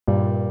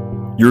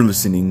You're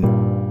listening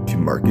to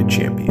Market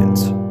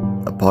Champions,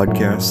 a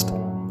podcast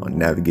on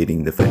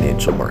navigating the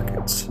financial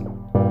markets.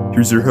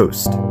 Here's your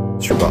host,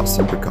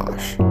 Srivastava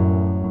Prakash.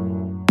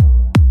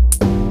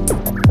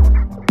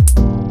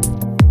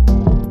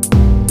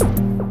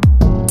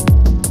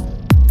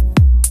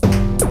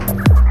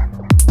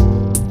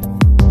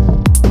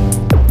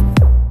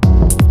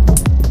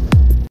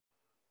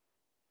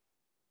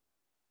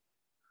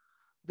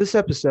 This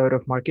episode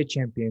of Market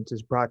Champions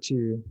is brought to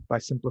you by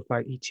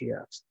Simplify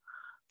ETFs.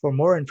 For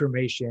more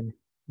information,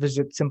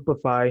 visit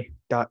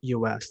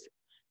simplify.us.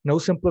 No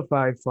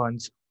simplified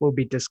funds will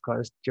be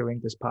discussed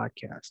during this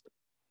podcast.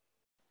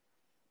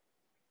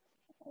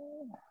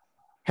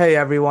 Hey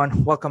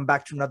everyone, welcome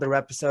back to another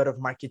episode of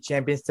Market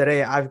Champions.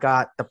 Today I've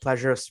got the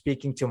pleasure of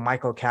speaking to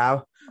Michael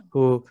Kao,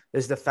 who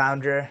is the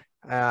founder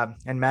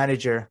and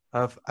manager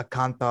of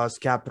Akanthos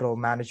Capital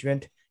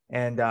Management.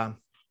 And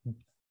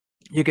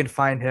you can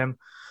find him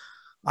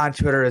on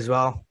Twitter as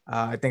well.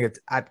 I think it's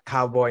at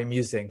Cowboy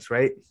Musings,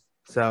 right?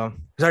 So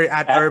sorry,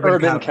 at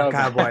Urban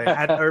Cowboy,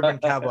 at Urban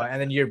Cowboy, and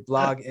then your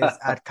blog is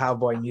at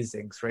Cowboy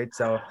Musings, right?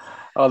 So,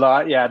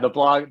 although yeah, the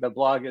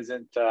blog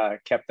isn't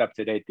kept up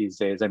to date these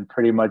days. I'm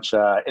pretty much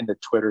in the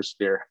Twitter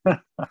sphere.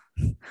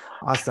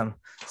 Awesome.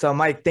 So,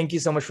 Mike, thank you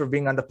so much for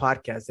being on the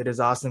podcast. It is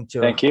awesome to.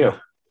 Thank you.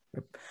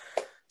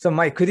 So,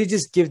 Mike, could you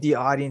just give the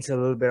audience a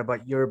little bit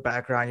about your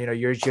background,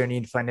 your journey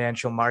in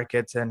financial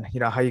markets, and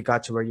how you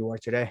got to where you are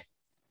today?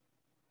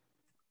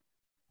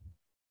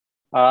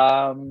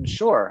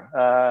 Sure.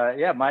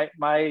 Yeah,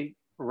 my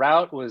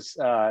route was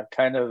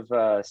kind of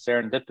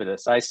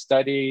serendipitous. I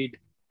studied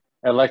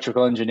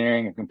electrical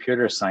engineering and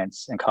computer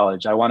science in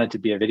college. I wanted to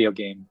be a video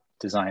game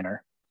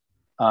designer.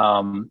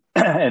 And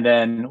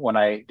then when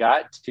I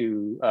got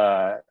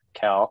to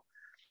Cal,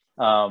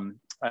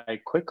 I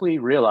quickly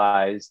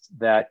realized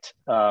that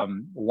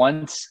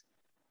once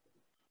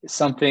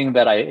something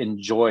that I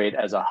enjoyed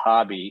as a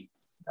hobby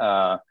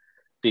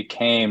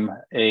became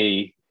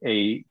a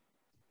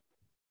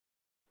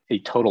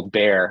total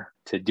bear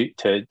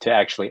to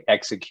actually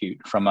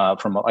execute from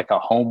like a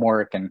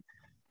homework and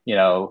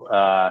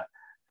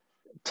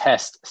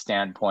test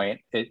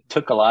standpoint, it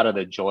took a lot of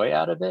the joy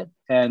out of it.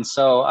 And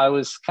so I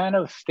was kind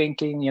of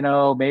thinking,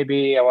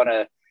 maybe I want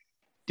to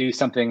do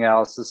something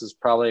else. This is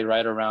probably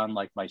right around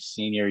like my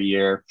senior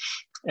year.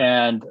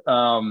 And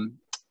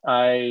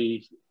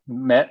I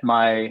met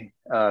my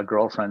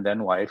girlfriend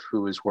and wife,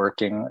 who was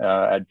working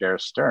at Bear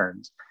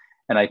Stearns.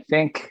 And I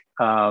think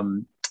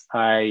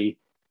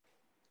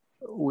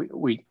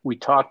we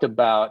talked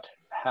about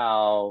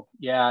how,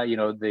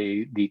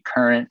 the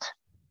current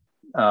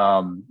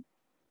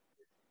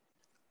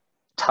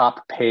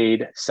top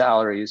paid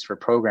salaries for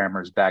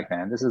programmers back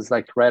then, this is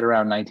like right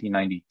around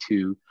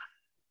 1992,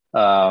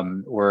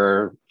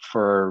 were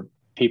for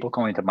people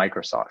going to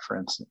Microsoft, for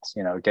instance,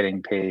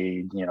 getting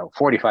paid,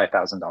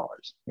 $45,000.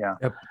 Yeah.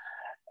 Yep.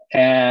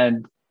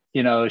 And,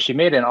 she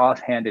made an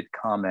offhanded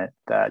comment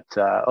that,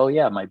 oh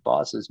yeah, my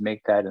bosses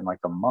make that in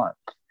like a month.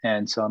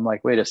 And so I'm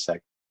like, wait a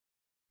second.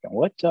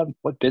 What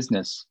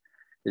business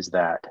is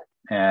that?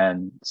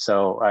 And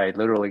so I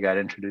literally got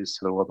introduced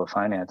to the world of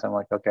finance. I'm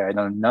like, okay, I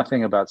know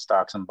nothing about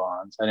stocks and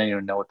bonds. I didn't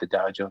even know what the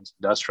Dow Jones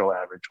Industrial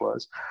Average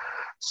was.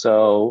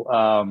 So,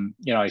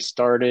 I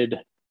started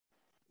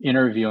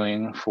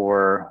interviewing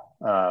for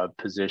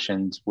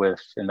positions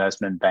with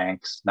investment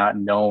banks, not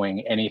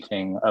knowing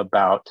anything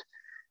about.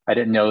 I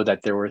didn't know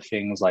that there were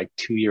things like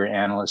 2-year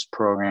analyst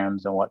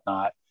programs and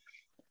whatnot.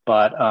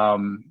 But I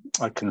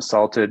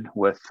consulted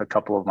with a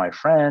couple of my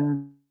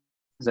friends,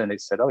 and they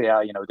said, "Oh yeah,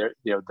 I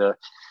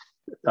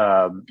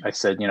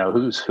said,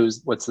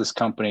 what's this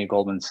company,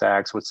 Goldman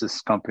Sachs? What's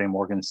this company,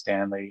 Morgan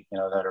Stanley?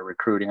 That are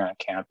recruiting on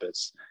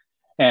campus."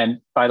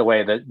 And by the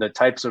way, the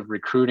types of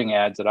recruiting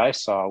ads that I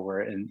saw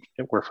were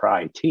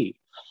for IT,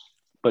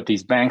 but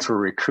these banks were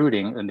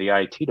recruiting in the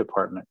IT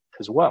department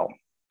as well.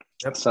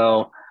 Yep.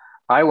 So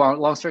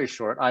long story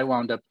short, I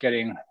wound up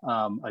getting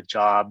a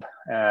job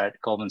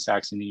at Goldman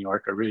Sachs in New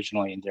York,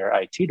 originally in their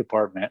IT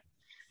department.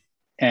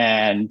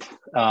 And,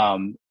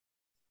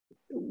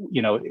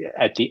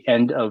 at the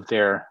end of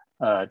their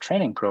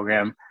training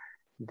program,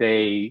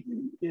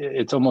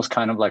 it's almost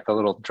kind of like a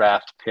little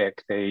draft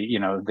pick. They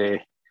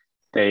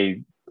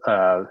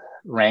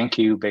rank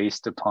you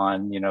based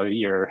upon,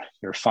 your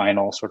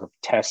final sort of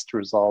test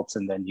results,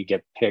 and then you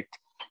get picked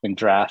and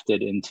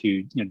drafted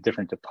into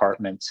different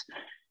departments.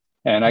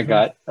 And I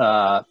got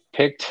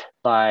picked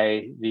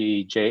by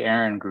the J.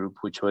 Aron Group,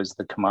 which was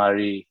the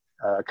commodities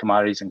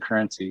and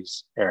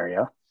currencies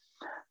area.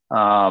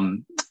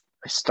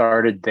 I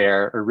started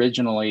there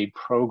originally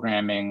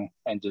programming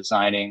and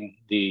designing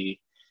the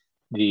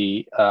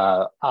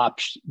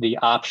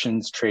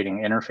options trading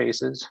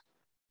interfaces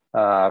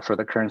for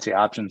the currency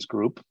options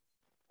group.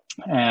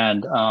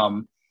 And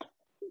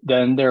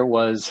then there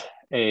was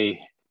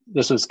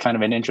this was kind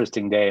of an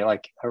interesting day,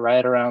 like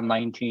right around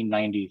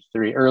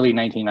 1993, early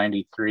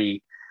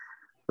 1993,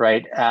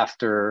 right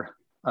after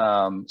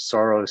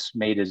Soros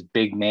made his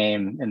big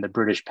name in the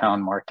British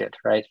pound market,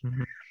 right?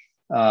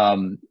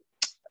 Mm-hmm.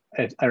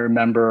 I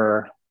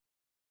remember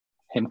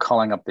him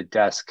calling up the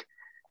desk,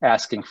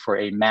 asking for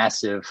a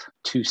massive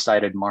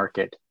two-sided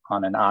market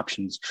on an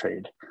options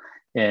trade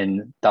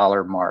in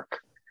dollar mark.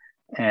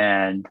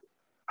 And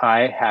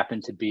I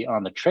happened to be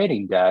on the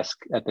trading desk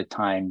at the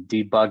time,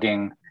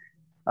 debugging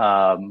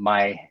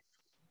my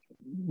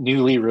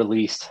newly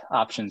released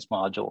options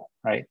module,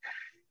 right?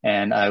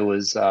 And I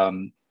was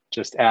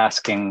just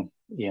asking,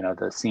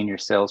 the senior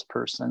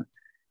salesperson,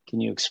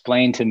 can you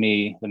explain to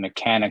me the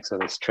mechanics of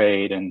this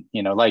trade? And,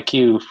 like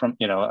you,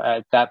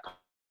 at that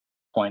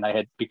point, I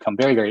had become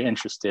very, very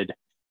interested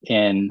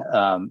in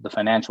the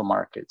financial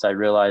markets. I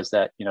realized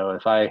that,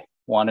 if I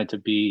wanted to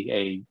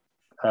be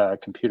a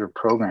computer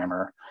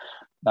programmer,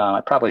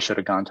 I probably should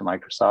have gone to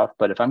Microsoft,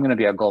 but if I'm going to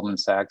be at Goldman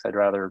Sachs, I'd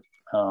rather,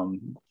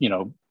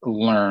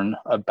 learn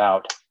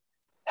about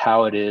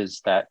how it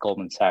is that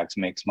Goldman Sachs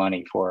makes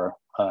money for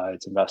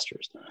its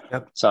investors.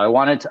 Yep. So I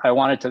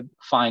wanted to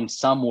find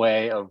some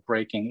way of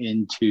breaking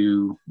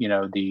into,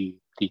 the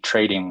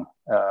trading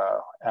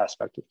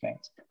aspect of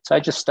things. So I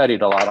just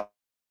studied a lot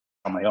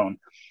on my own.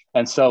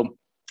 And so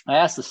I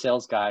asked the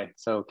sales guy,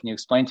 so can you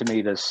explain to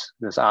me this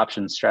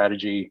option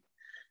strategy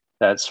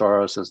that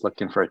Soros is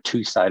looking for a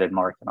two-sided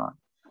market on?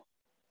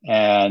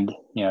 And,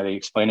 they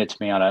explained it to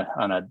me on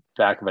a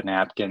back of a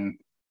napkin.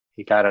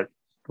 He got it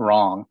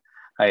wrong.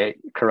 I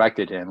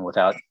corrected him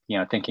without,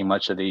 thinking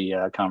much of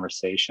the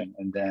conversation.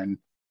 And then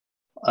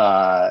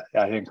I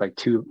think like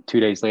two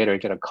days later, I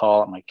get a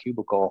call at my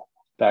cubicle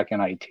back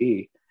in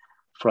IT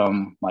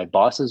from my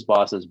boss's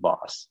boss's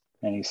boss.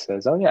 And he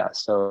says, oh yeah,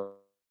 so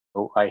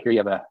I hear you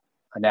have a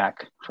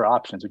knack for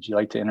options. Would you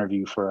like to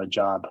interview for a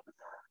job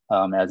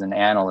as an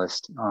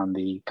analyst on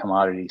the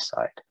commodity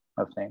side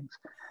of things?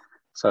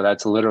 So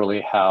that's literally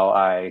how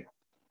I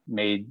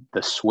made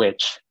the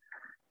switch,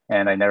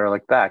 and I never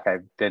looked back.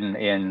 I've been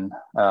in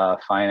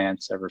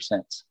finance ever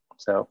since.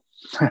 So,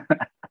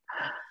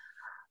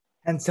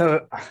 and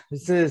so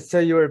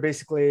you were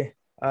basically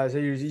so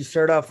you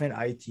started off in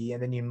IT, and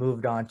then you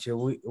moved on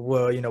to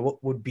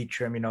what would be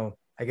termed,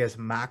 I guess,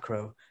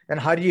 macro. And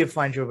how did you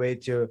find your way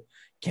to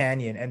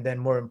Canyon? And then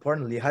more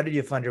importantly, how did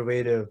you find your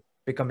way to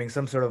becoming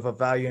some sort of a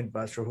value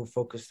investor who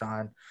focused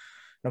on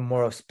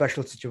more of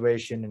special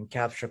situation and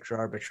cap structure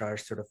arbitrage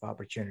sort of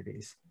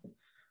opportunities?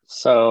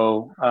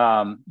 So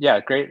a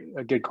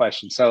good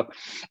question.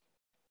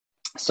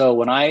 So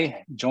when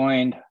I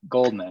joined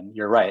Goldman,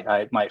 you're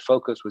right. My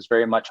focus was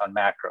very much on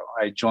macro.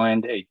 I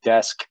joined a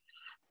desk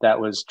that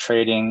was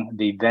trading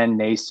the then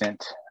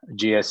nascent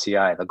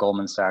GSCI, the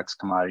Goldman Sachs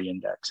Commodity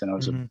Index, and it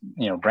was a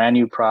brand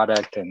new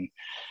product. And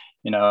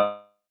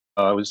I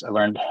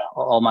learned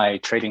all my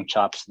trading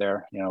chops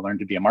there. Learned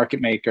to be a market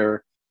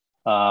maker.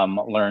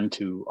 Learned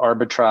to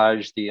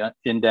arbitrage the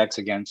index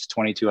against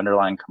 22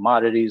 underlying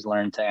commodities,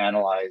 learned to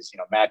analyze,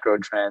 macro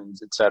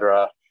trends, et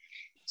cetera.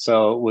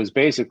 So it was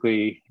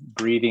basically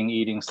breathing,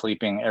 eating,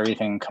 sleeping,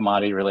 everything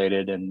commodity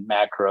related and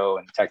macro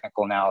and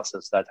technical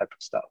analysis, that type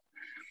of stuff.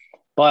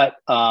 But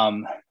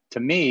to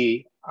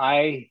me,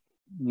 I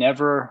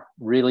never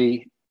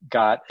really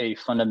got a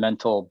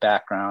fundamental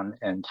background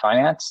in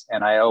finance,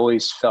 and I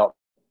always felt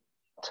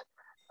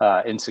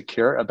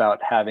insecure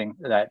about having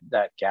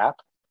that gap.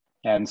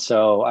 And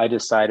so I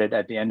decided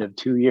at the end of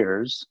 2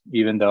 years,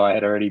 even though I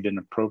had already been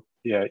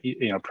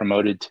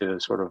promoted to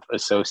sort of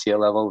associate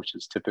level, which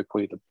is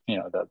typically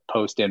the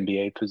post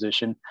MBA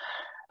position,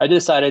 I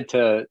decided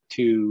to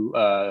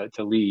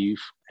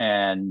leave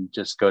and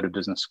just go to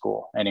business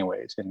school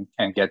anyways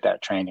and get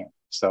that training.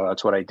 So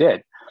that's what I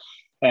did.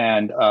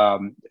 And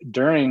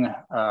during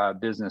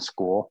business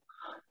school,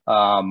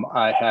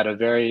 I had a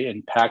very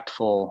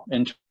impactful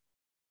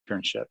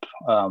internship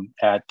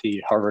at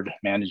the Harvard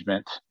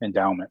Management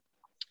Endowment.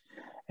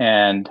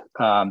 And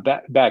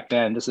back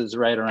then, this is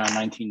right around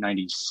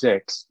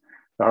 1996,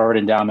 the Harvard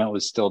Endowment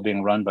was still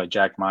being run by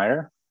Jack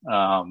Meyer. They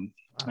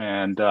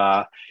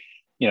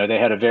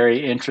had a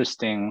very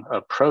interesting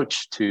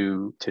approach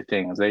to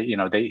things.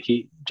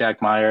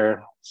 Jack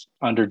Meyer,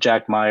 under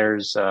Jack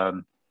Meyer's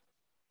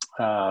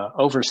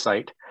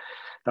oversight,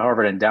 the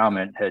Harvard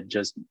Endowment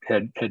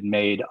had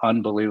made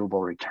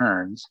unbelievable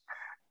returns,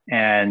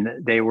 and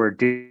they were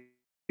doing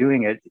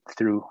it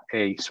through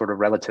a sort of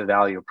relative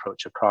value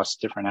approach across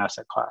different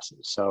asset classes.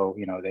 So,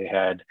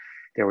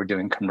 they were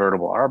doing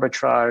convertible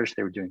arbitrage,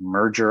 they were doing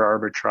merger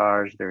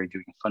arbitrage, they were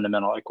doing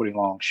fundamental equity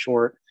long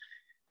short.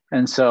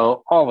 And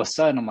so all of a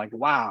sudden I'm like,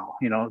 wow,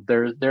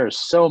 there's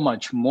so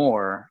much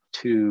more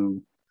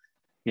to,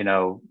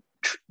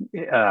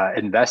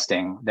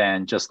 investing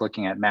than just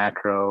looking at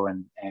macro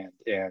and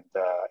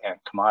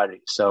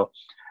commodities. So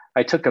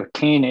I took a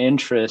keen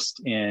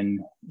interest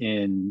in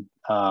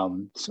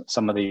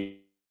some of the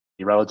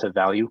relative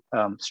value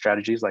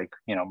strategies, like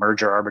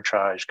merger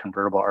arbitrage,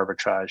 convertible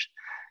arbitrage,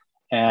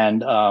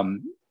 and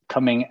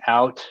coming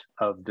out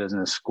of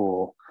business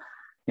school,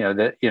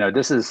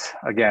 this is,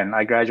 again,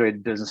 I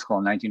graduated business school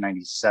in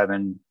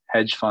 1997.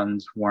 Hedge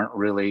funds weren't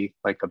really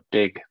like a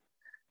big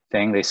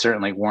thing. They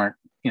certainly weren't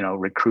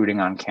recruiting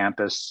on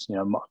campus.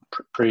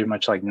 Pretty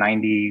much like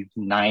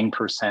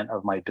 99%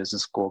 of my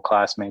business school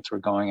classmates were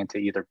going into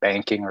either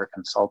banking or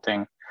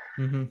consulting.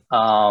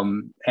 I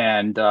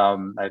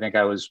think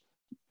I was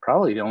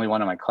probably the only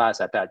one in my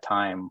class at that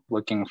time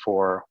looking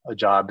for a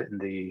job in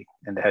the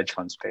hedge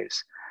fund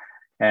space.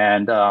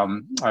 And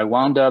I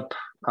wound up,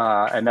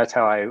 and that's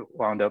how I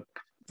wound up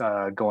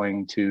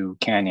going to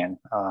Canyon.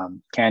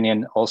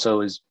 Canyon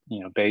also is,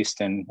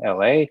 based in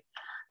LA. I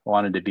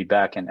wanted to be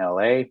back in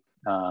LA.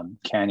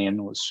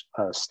 Canyon was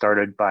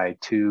started by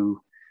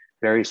two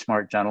very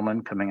smart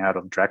gentlemen coming out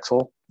of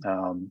Drexel,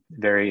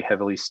 very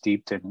heavily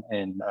steeped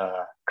in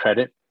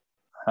credit.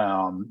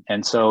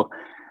 And so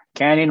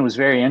Canyon was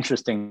very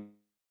interesting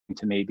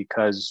to me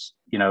because,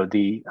 I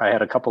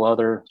had a couple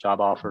other job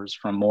offers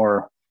from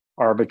more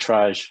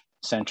arbitrage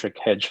centric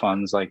hedge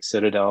funds like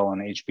Citadel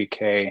and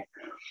HBK.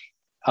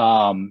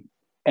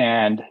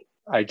 And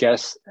I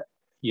guess,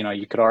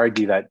 you could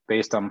argue that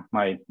based on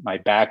my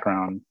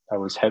background, I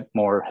was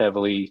more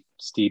heavily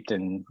steeped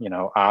in,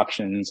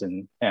 options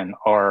and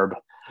ARB.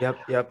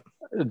 Yep.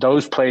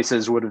 Those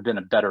places would have been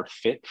a better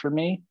fit for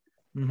me.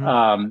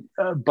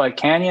 But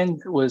Canyon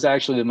was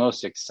actually the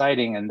most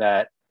exciting in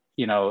that,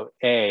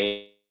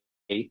 I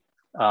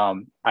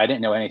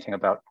didn't know anything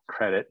about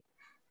credit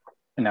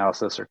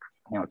analysis or,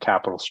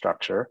 capital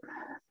structure.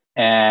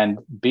 And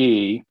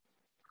B,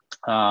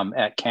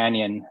 at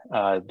Canyon,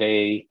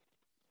 they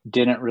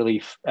didn't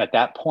really, at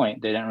that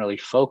point, they didn't really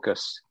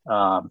focus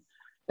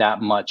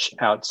that much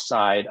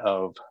outside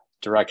of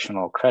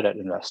directional credit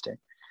investing.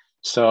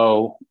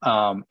 So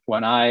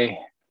when I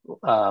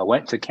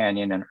went to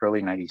Canyon in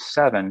early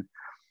 97,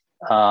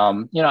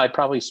 I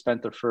probably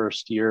spent the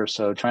first year or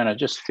so trying to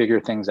just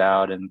figure things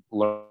out and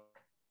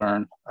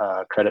learn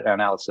credit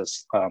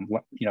analysis,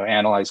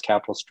 analyze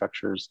capital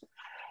structures.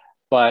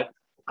 But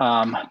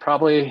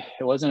probably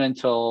it wasn't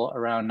until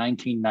around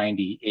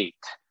 1998,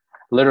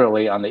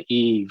 literally on the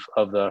eve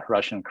of the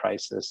Russian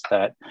crisis,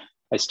 that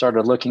I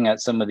started looking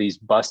at some of these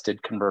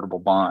busted convertible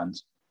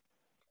bonds.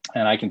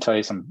 And I can tell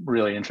you some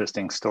really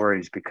interesting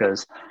stories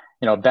because,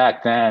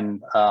 back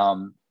then,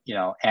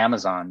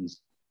 Amazon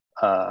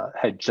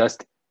had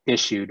just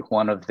issued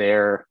one of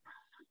their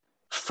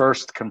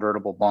first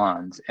convertible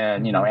bonds.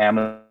 And,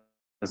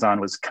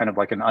 Amazon was kind of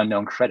like an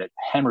unknown credit,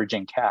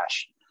 hemorrhaging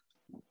cash.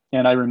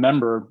 And I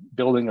remember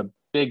building a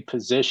big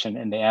position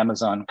in the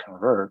Amazon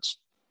converts,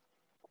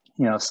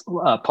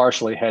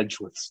 partially hedged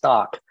with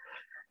stock.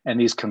 And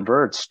these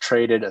converts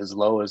traded as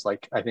low as I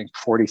think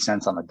 40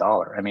 cents on the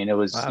dollar. I mean, it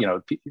was,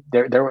 wow.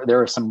 There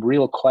were some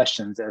real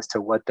questions as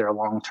to what their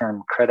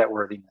long-term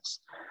creditworthiness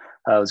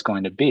was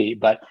going to be.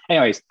 But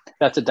anyways,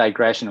 that's a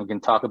digression. We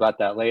can talk about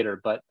that later.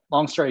 But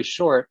long story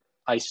short,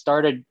 I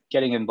started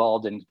getting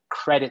involved in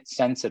credit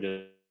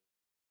sensitive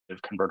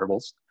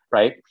convertibles,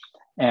 right?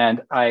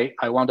 And I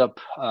wound up,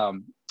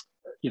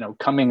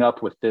 coming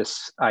up with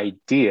this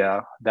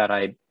idea that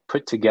I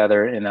put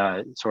together in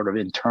a sort of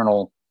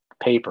internal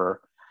paper.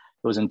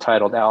 It was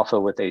entitled Alpha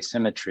with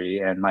Asymmetry.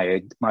 And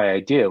my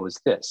idea was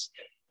this,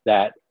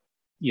 that,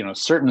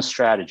 certain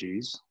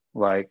strategies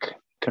like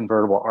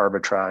convertible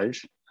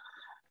arbitrage,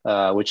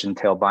 which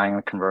entail buying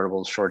the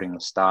convertibles, shorting the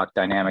stock,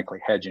 dynamically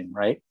hedging,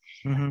 right?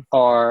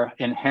 Are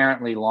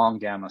inherently long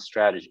gamma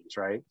strategies,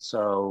 right?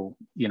 So,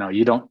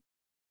 you don't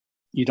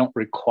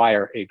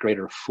require a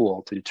greater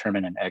fool to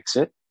determine an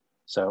exit.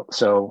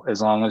 So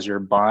as long as you're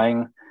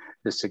buying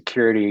the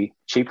security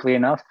cheaply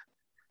enough,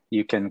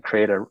 you can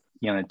create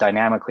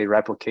dynamically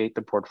replicate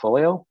the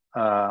portfolio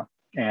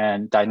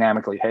and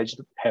dynamically hedge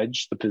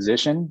the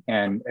position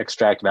and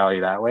extract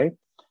value that way.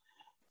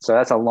 So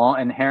that's a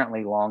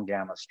inherently long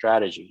gamma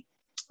strategy.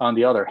 On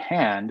the other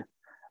hand,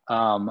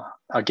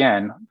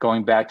 again,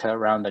 going back to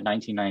around the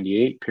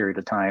 1998 period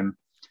of time,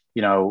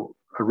 a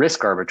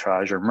risk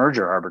arbitrage or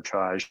merger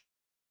arbitrage,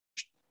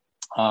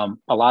 a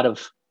lot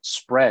of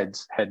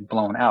spreads had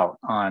blown out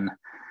on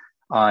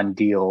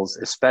deals,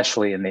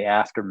 especially in the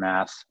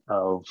aftermath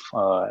of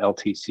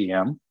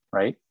LTCM,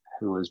 right?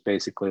 Who was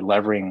basically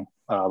levering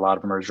a lot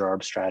of merger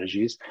arb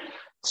strategies.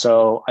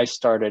 So I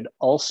started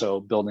also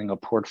building a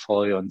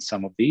portfolio in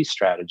some of these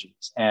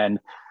strategies.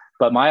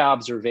 But my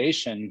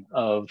observation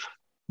of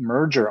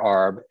merger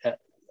arb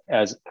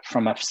as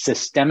from a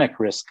systemic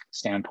risk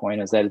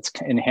standpoint is that it's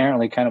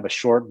inherently kind of a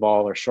short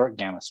vol or short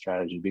gamma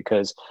strategy,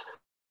 because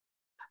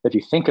if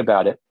you think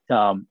about it,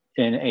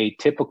 in a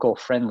typical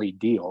friendly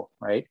deal,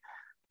 right,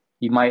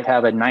 you might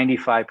have a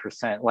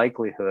 95%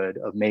 likelihood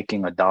of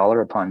making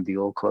 $1 upon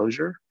deal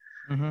closure.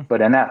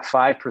 But in that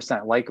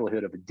 5%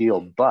 likelihood of a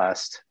deal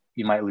bust,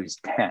 you might lose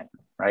 10,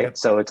 right? Yep.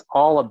 So it's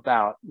all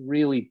about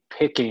really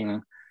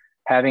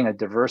having a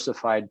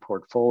diversified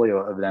portfolio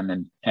of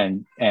them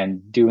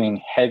and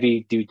doing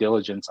heavy due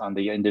diligence on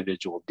the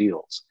individual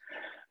deals.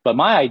 But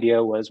my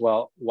idea was,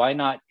 well, why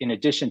not, in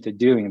addition to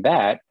doing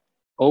that,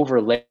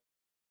 overlay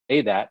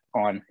that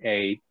on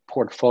a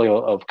portfolio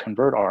of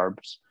convert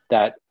arbs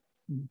that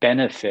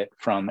benefit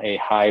from a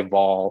high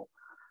vol,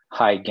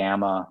 high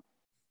gamma,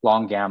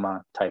 long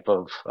gamma type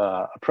of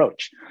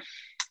approach.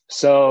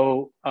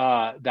 So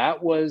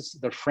that was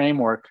the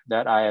framework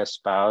that I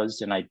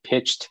espoused and I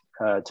pitched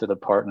to the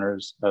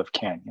partners of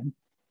Canyon.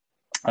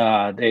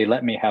 they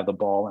let me have the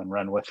ball and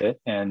run with it.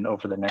 And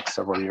over the next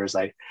several years,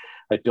 I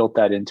built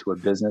that into a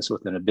business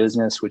within a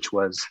business, which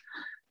was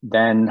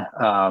then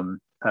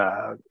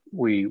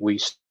we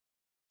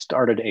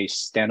started a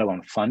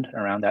standalone fund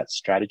around that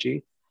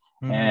strategy.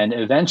 Mm-hmm. And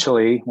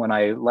eventually, when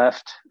I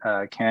left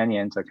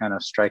Canyon to kind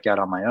of strike out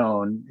on my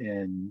own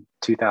in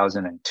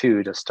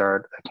 2002 to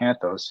start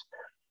Acanthos,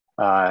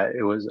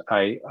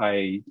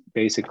 I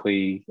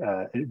basically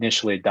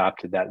initially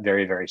adopted that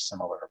very, very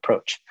similar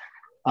approach.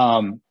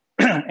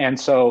 And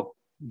so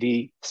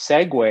the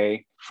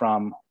segue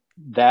from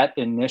that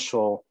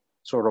initial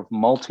sort of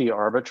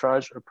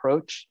multi-arbitrage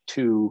approach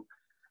to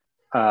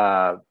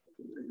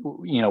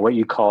what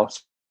you call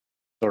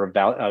sort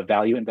of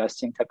value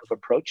investing type of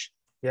approach,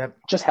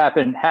 just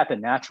happened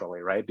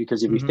naturally, right?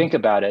 Because if you think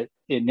about it,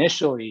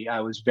 initially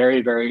I was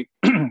very, very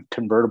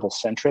convertible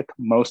centric.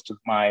 Most of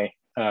my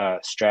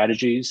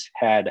strategies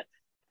had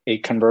a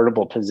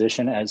convertible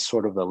position as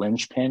sort of the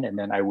linchpin, and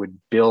then I would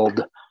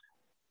build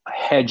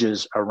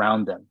hedges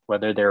around them,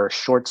 whether they're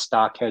short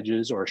stock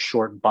hedges or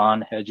short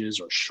bond hedges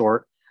or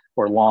short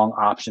or long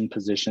option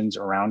positions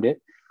around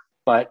it.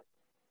 But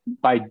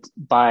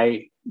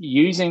by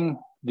using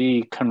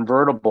the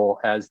convertible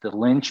as the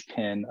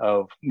linchpin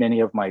of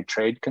many of my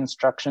trade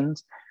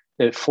constructions,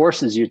 it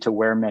forces you to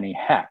wear many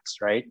hats,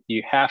 right?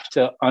 You have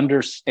to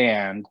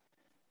understand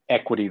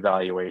equity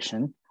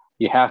valuation.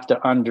 You have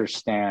to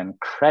understand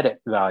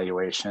credit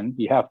valuation.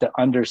 You have to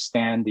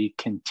understand the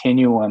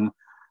continuum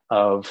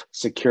of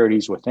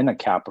securities within a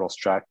capital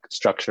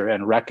structure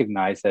and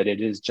recognize that it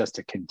is just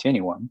a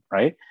continuum,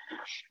 right?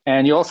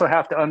 And you also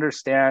have to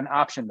understand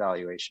option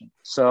valuation.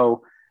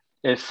 So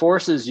it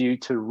forces you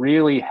to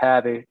really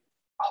have a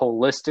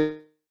holistic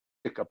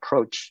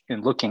approach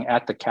in looking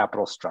at the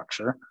capital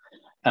structure.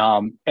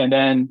 And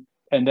then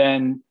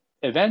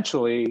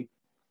eventually,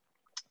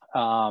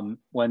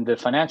 when the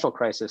financial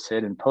crisis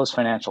hit and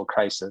post-financial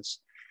crisis,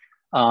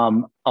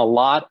 a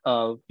lot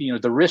of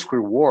the risk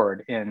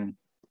reward in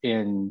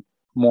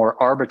more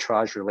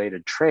arbitrage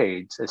related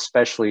trades,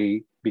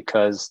 especially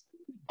because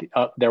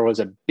there was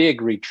a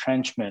big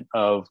retrenchment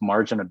of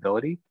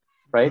marginability,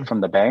 right,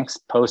 from the banks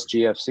post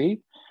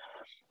GFC.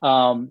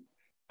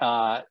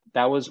 That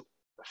was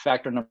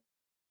factor number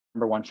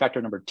one.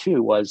 Factor number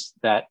two was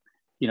that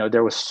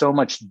there was so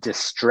much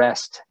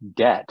distressed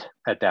debt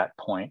at that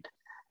point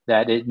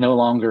that it no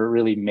longer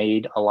really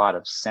made a lot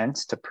of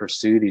sense to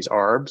pursue these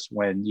ARBs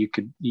when you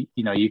could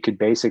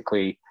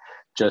basically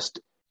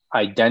just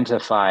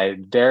identify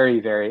very,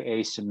 very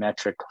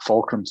asymmetric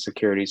fulcrum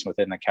securities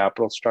within the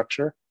capital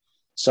structure.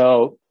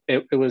 So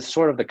it was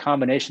sort of the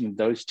combination of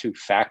those two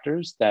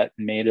factors that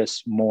made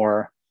us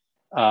more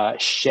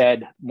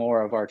shed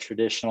more of our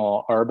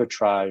traditional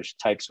arbitrage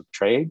types of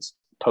trades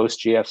post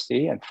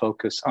GFC and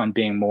focus on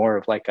being more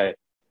of like a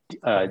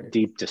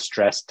deep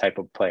distress type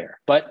of player.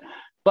 But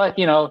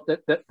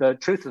the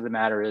truth of the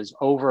matter is,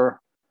 over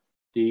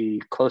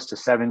the close to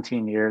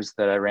 17 years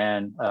that I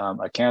ran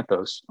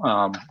Acanthos,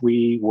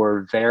 we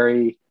were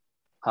very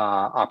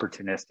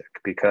opportunistic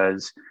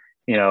because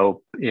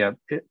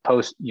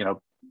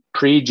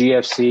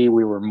pre-GFC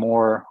we were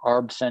more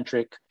ARB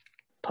centric.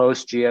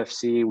 Post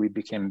GFC we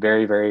became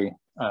very, very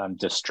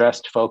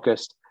distressed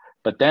focused,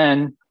 but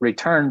then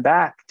returned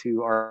back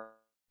to our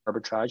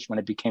arbitrage when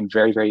it became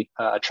very, very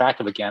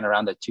attractive again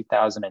around the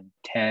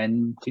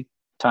 2010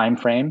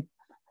 timeframe,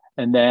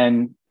 and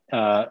then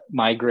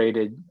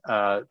migrated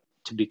to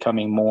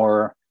becoming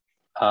more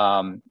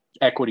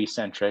equity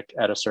centric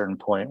at a certain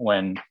point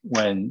when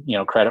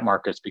credit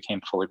markets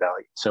became fully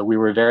valued. So we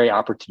were very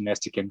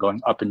opportunistic in going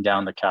up and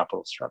down the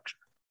capital structure.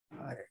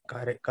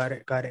 Got it.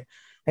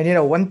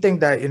 And one thing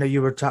that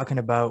you were talking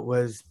about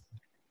was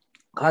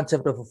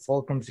concept of a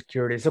fulcrum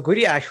security. So could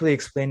you actually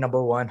explain,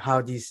 number one,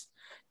 how these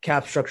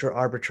cap structure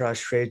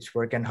arbitrage trades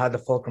work and how the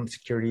fulcrum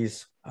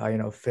securities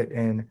fit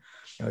in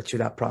to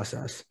that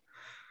process?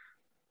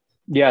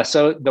 Yeah.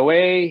 So the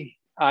way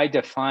I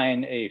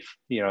define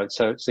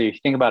so you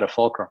think about a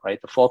fulcrum, right?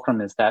 The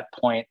fulcrum is that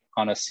point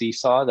on a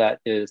seesaw that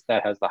has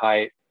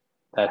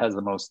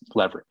the most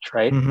leverage,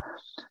 right? Mm-hmm.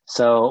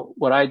 So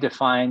what I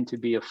define to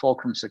be a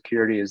fulcrum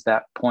security is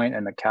that point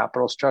in the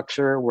capital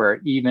structure where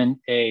even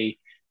a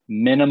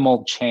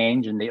minimal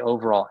change in the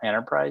overall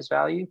enterprise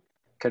value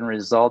can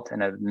result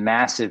in a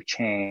massive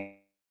change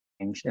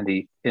in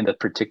the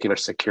particular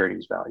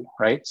securities value,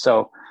 right?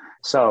 So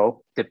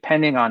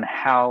depending on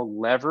how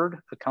levered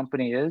a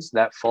company is,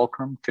 that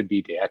fulcrum could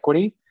be the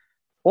equity,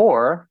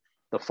 or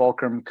the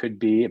fulcrum could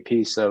be a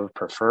piece of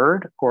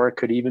preferred, or it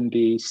could even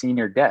be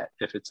senior debt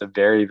if it's a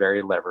very,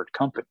 very levered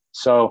company.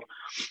 So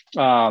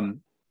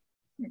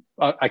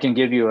I can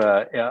give you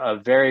a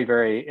very,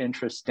 very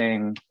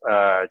interesting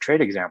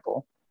trade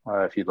example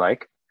if you'd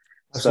like.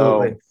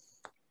 Absolutely.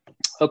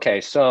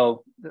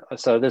 So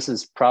this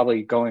is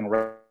probably going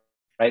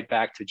right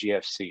back to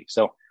GFC.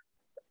 So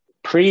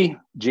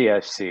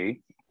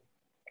pre-GFC,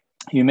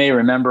 you may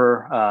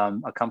remember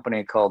a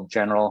company called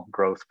General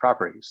Growth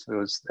Properties. It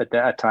was at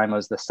that time, it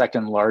was the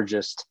second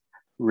largest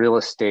real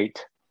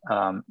estate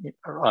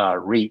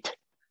REIT.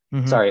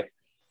 Mm-hmm. Sorry,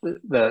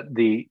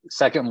 the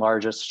second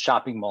largest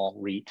shopping mall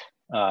REIT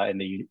in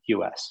the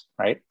U.S.,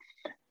 right?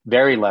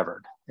 Very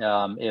levered.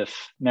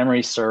 If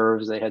memory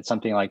serves, they had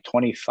something like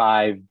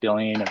 25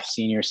 billion of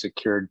senior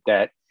secured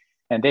debt,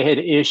 and they had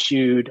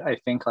issued, I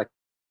think, like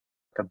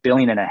 $1.5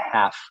 billion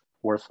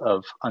worth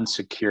of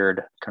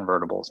unsecured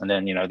convertibles, and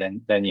then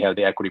then you have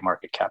the equity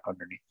market cap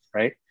underneath,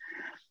 right?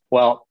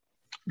 Well,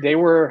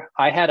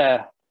 I had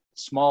a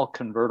small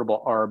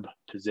convertible ARB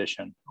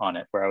position on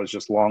it where I was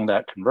just long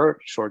that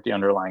convert, short the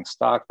underlying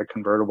stock. The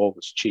convertible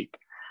was cheap,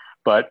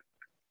 but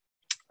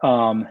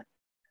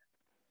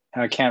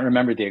I can't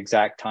remember the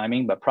exact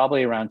timing, but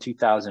probably around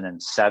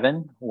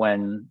 2007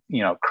 when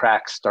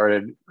cracks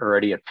started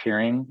already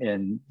appearing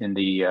in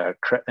the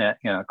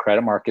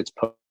credit markets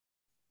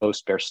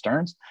post Bear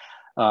Stearns.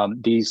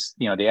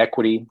 The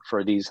equity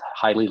for these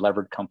highly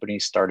levered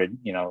companies started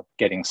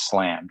getting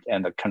slammed,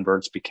 and the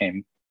converts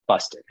became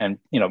busted. And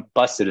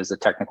busted is a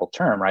technical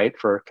term, right,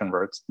 for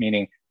converts,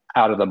 meaning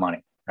out of the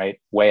money,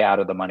 right, way out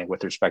of the money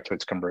with respect to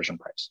its conversion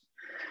price.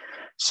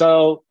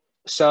 So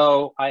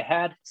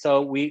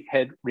we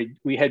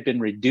had been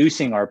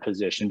reducing our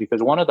position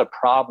because one of the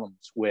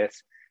problems with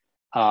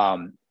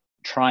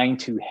trying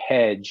to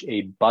hedge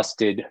a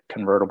busted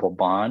convertible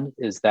bond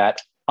is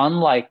that,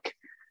 unlike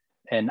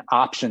an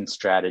option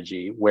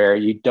strategy where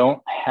you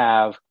don't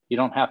have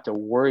to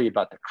worry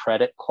about the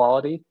credit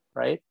quality,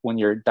 right, when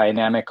you're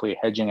dynamically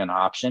hedging an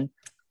option,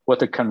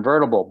 with a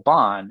convertible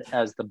bond,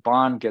 as the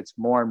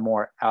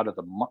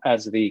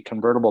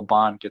convertible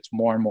bond gets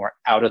more and more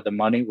out of the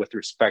money with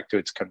respect to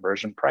its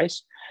conversion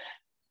price,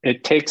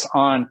 it takes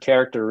on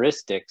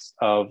characteristics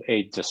of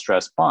a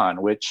distressed bond,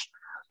 which,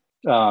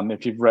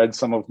 if you've read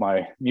some of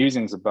my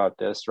musings about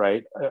this,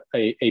 right,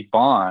 a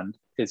bond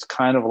is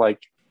kind of like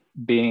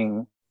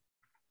being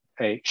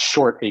a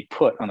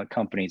put on a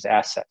company's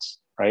assets,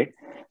 right?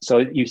 So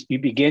you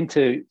begin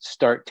to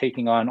start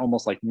taking on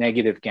almost like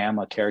negative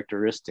gamma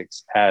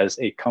characteristics as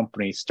a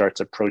company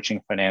starts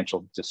approaching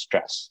financial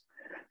distress.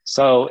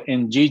 So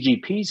in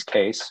GGP's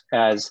case,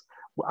 as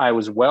I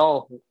was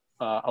well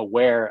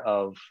aware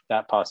of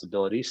that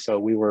possibility, so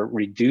we were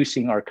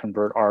reducing our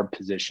convert ARB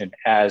position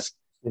as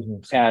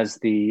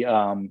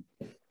the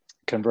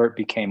convert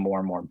became more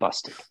and more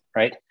busted,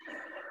 right?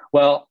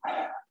 Well,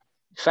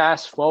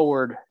 fast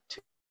forward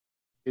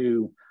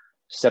to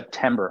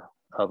September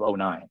of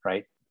 2009,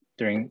 right?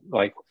 During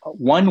like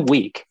 1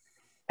 week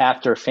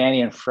after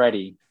Fannie and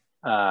Freddie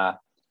got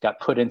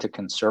put into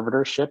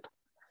conservatorship,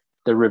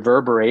 the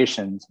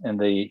reverberations in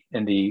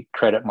the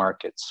credit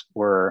markets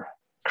were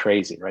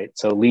crazy, right?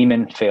 So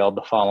Lehman failed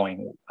the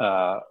following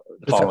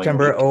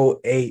September week.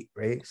 08,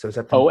 right? So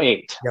September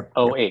 08. Yep.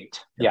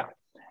 08. Yep.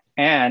 Yeah.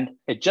 And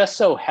it just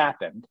so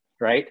happened,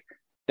 right,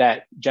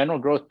 that General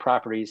Growth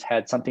Properties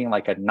had something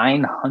like a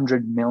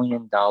 $900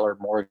 million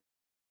mortgage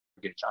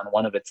on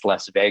one of its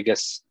Las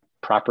Vegas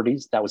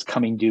properties that was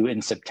coming due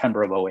in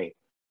September of 2008.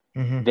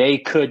 Mm-hmm. They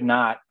could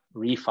not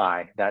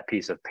refi that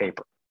piece of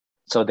paper,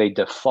 so they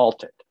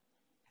defaulted.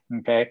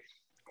 Okay.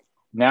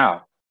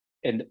 Now,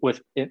 and with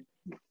it,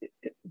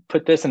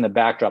 put this in the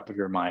backdrop of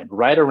your mind.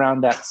 Right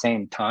around that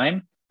same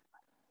time,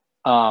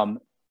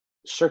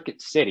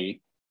 Circuit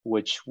City,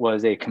 which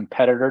was a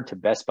competitor to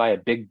Best Buy, a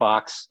big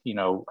box,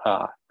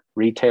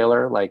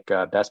 retailer like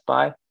Best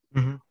Buy,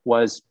 mm-hmm.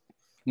 was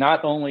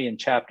not only in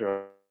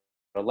Chapter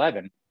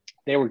 11,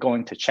 they were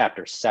going to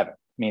Chapter 7,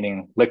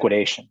 meaning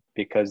liquidation,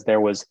 because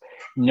there was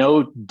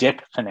no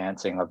DIP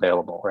financing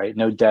available, right?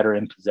 No debtor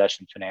in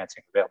possession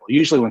financing available.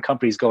 Usually when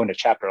companies go into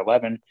Chapter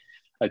 11,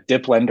 a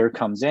DIP lender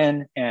comes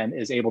in and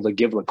is able to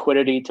give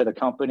liquidity to the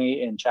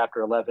company in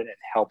Chapter 11 and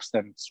helps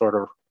them sort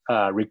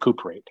of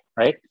recuperate,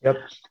 right? Yep.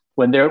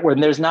 When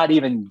there's not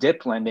even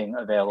DIP lending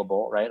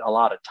available, right? A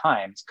lot of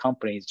times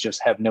companies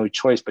just have no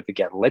choice but to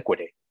get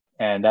liquidated.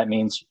 And that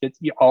means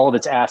all of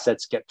its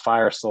assets get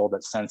fire sold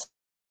at cents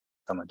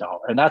on the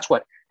dollar. And that's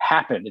what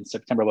happened in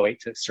September of 2008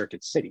 to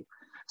Circuit City.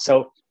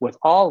 So with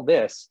all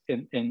this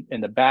in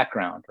the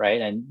background,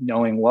 right, and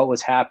knowing what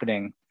was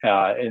happening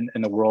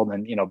in the world,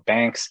 and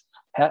banks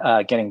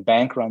getting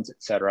bank runs,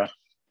 et cetera,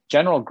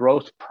 General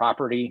Growth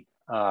Property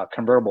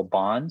convertible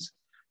bonds,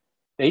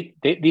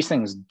 these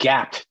things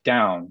gapped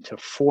down to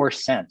 4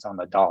 cents on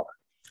the dollar,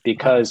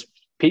 because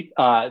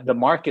the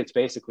markets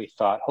basically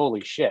thought,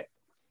 holy shit,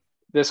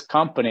 this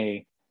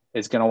company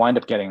is going to wind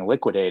up getting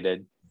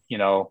liquidated.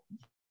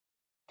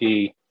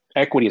 The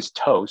equity is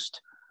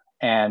toast,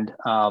 and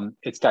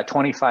it's got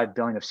 25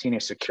 billion of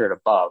senior secured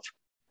above.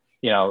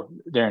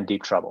 They're in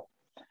deep trouble.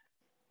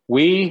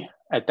 We,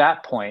 at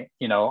that point,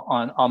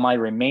 on my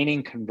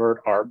remaining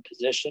convert ARB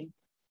position,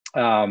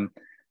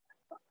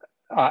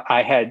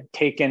 I had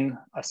taken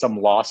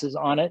some losses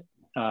on it,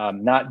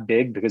 not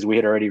big because we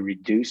had already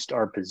reduced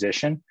our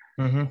position.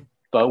 Mm-hmm.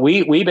 But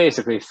we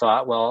basically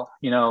thought, well,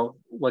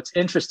 what's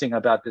interesting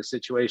about this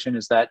situation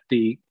is that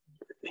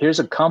here's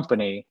a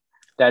company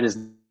that is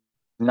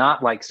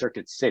not like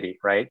Circuit City,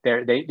 right?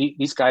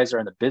 These guys are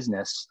in the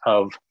business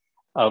of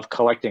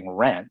collecting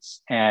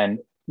rents, and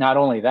not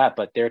only that,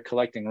 but they're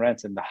collecting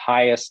rents in the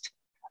highest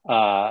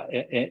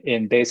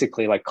in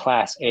basically like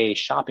Class A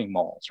shopping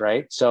malls,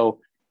 right? So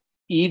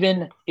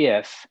even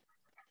if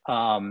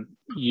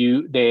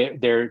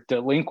their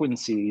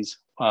delinquencies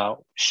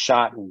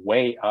shot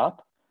way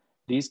up,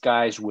 these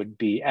guys would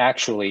be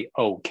actually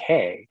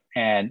okay,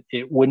 and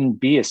it wouldn't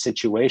be a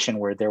situation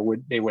where they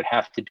would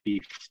have to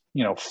be,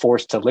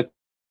 forced to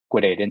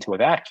liquidate into a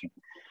vacuum.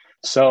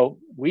 So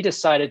we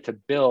decided to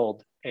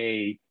build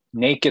a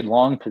naked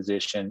long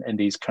position in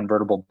these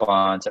convertible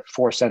bonds at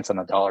 4 cents on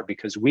the dollar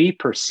because we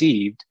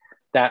perceived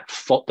that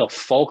the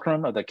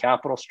fulcrum of the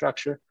capital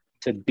structure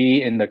to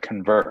be in the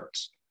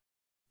converts.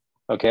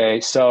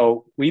 Okay,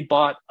 so we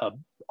bought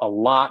a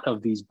lot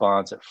of these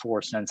bonds at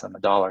 4 cents on the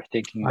dollar,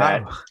 thinking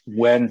that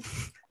when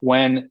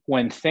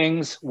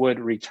things would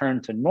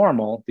return to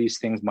normal, these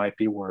things might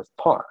be worth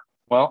par.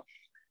 Well,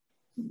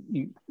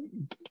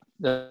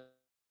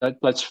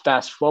 let's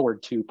fast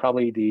forward to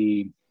probably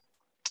the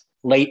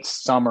late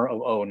summer of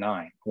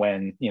 2009,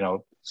 when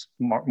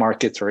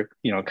markets were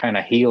kind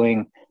of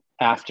healing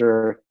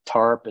after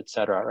TARP, et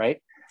cetera,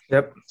 right?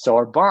 Yep. So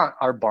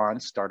our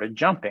bonds started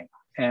jumping.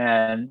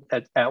 And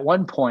at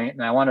one point,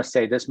 and I want to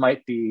say this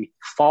might be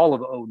fall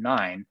of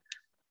 2009,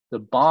 the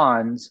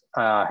bonds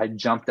had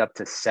jumped up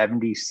to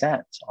 70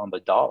 cents on the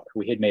dollar.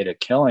 We had made a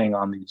killing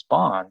on these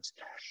bonds.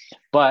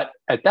 But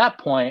at that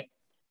point,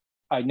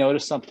 I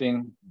noticed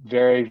something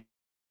very,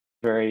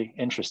 very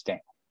interesting.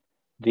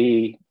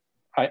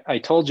 I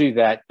told you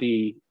that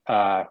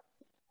there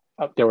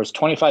was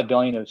 25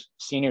 billion of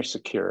senior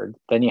secured.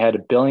 Then you had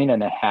 $1.5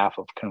 billion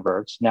of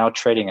converts, now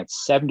trading at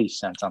 70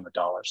 cents on the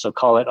dollar. So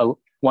call it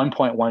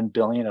 1.1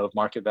 billion of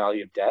market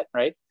value of debt,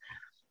 right?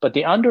 But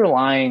the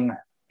underlying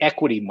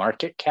equity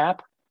market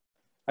cap,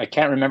 I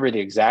can't remember the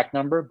exact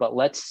number, but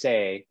let's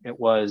say it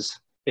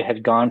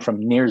had gone from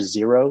near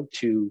zero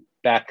to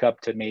back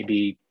up to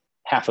maybe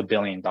 $500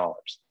 million,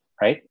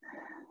 right?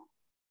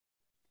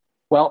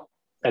 Well,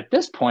 at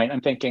this point,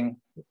 I'm thinking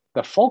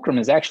the fulcrum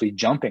is actually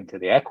jumping to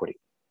the equity.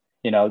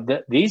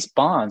 These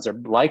bonds are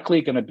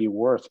likely going to be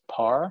worth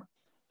par,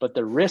 but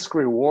the risk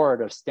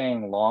reward of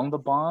staying long the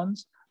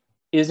bonds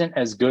isn't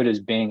as good as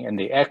being in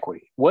the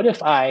equity. What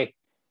if I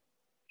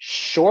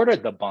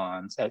shorted the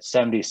bonds at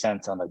 70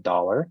 cents on the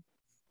dollar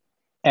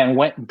and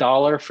went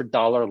dollar for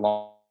dollar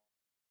long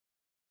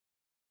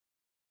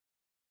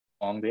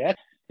the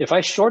equity? If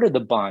I shorted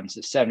the bonds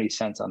at 70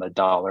 cents on the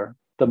dollar,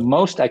 the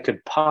most I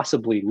could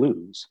possibly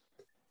lose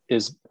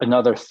is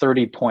another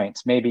 30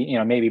 points,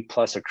 maybe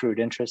plus accrued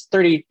interest,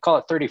 call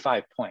it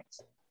 35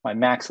 points, my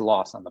max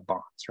loss on the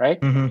bonds,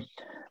 right? Mm-hmm.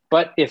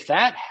 But if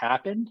that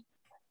happened,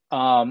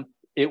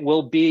 it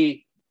will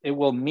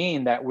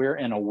mean that we're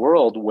in a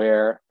world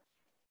where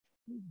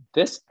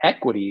this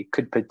equity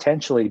could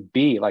potentially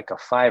be like a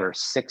 5 or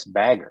 6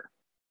 bagger.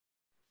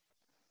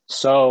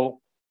 So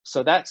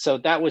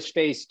that was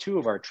phase 2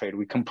 of our trade.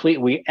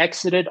 We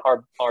exited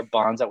our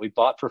bonds that we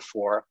bought for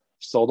 4,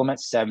 sold them at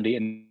 70,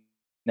 and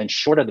then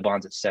shorted the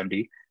bonds at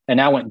 70, and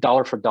now went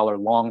dollar for dollar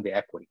long the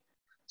equity.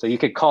 So you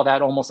could call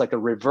that almost like a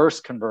reverse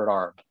convert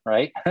arb,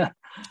 right?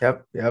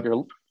 Yep.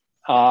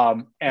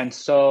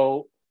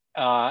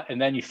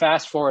 And then you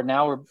fast forward,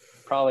 now we're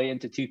probably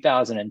into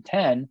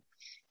 2010.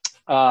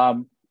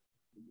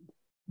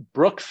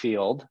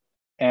 Brookfield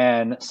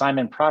and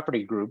Simon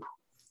Property Group,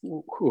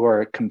 who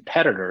are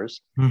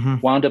competitors,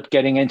 wound up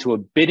getting into a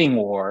bidding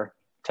war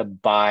to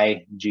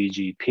buy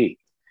GGP.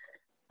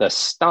 The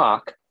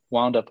stock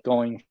wound up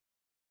going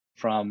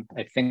from,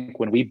 I think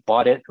when we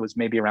bought it, it was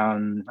maybe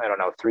around, I don't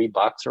know,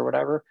 $3 or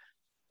whatever.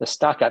 The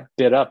stock got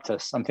bid up to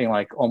something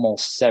like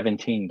almost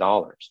 $17.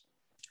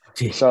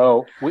 Gee.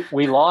 So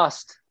we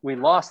lost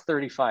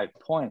 35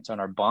 points on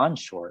our bond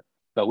short,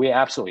 but we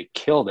absolutely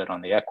killed it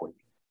on the equity.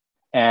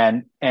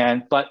 But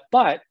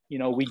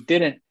we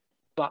didn't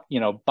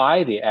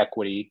buy the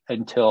equity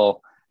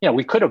until,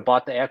 we could have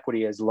bought the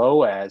equity as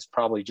low as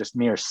probably just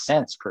mere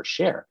cents per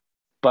share,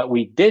 but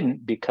we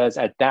didn't, because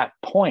at that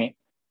point,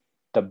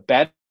 the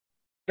better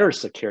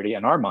security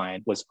in our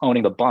mind was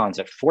owning the bonds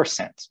at 4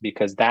 cents,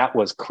 because that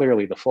was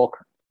clearly the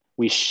fulcrum.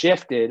 We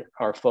shifted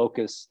our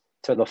focus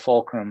to the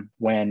fulcrum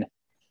when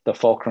the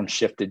fulcrum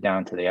shifted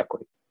down to the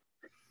equity.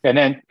 And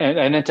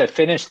then to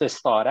finish this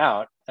thought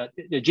out,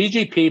 the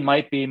GGP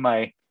might be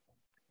my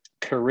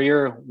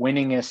career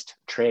winningest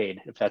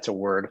trade, if that's a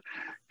word,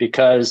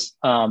 because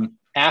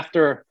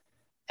after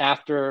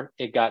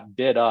it got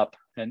bid up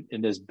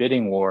in this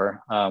bidding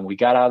war, we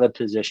got out of the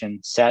position,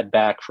 sat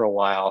back for a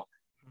while,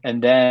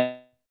 and then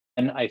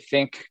I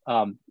think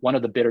one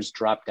of the bidders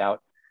dropped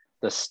out.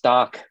 The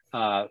stock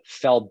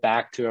fell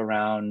back to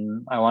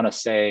around, I want to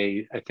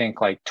say, I think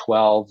like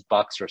 $12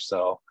 or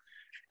so.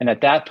 And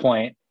at that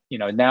point,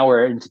 now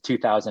we're into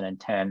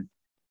 2010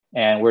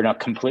 and we're in a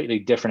completely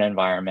different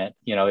environment.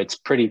 It's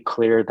pretty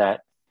clear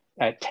that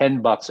at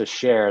 $10 a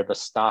share, the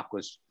stock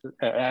was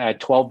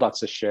at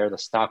 $12 a share, the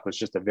stock was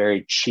just a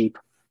very cheap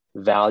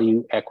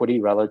value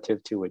equity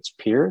relative to its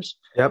peers.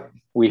 Yep.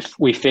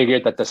 We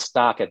figured that the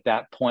stock at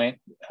that point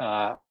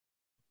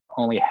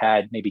only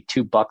had maybe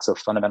 $2 of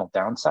fundamental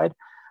downside.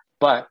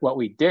 But what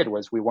we did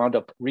was we wound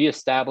up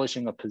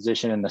reestablishing a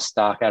position in the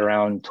stock at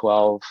around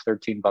 12,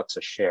 $13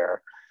 a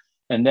share.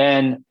 And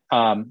then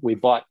we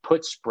bought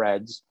put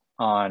spreads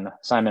on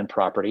Simon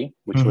Property,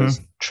 which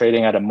was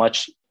trading at a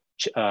much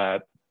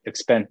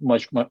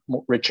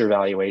richer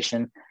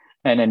valuation.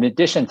 And in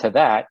addition to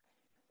that,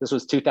 this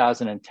was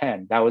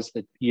 2010. That was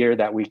the year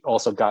that we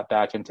also got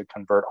back into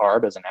convert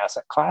ARB as an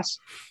asset class.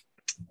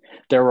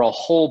 There were a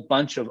whole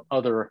bunch of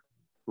other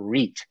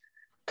REIT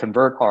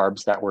convert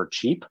ARBs that were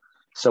cheap.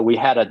 So we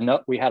had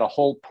a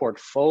whole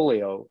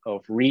portfolio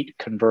of REIT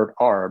convert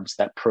ARBs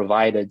that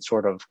provided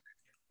sort of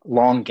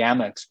long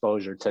gamma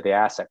exposure to the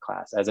asset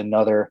class as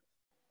another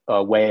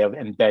way of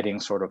embedding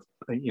sort of,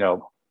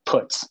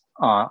 puts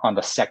on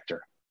the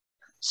sector.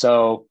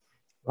 So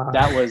wow.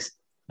 that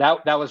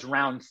was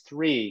round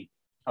 3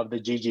 of the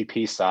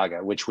GGP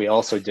saga, which we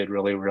also did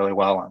really, really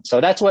well on.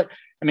 So that's what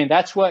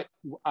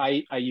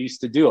I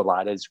used to do a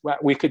lot, is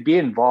we could be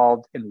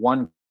involved in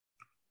one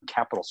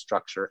capital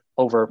structure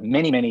over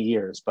many, many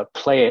years, but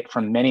play it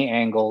from many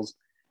angles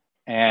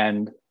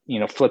and,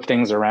 flip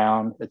things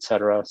around, et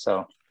cetera.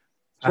 So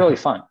it's really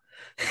fun.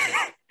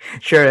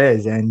 Sure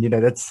is. And,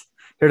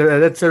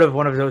 that's sort of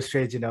one of those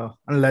trades,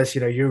 unless,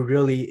 you're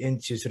really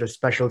into sort of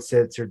special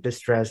sits or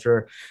distress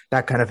or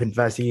that kind of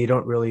investing, you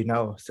don't really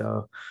know.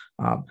 So,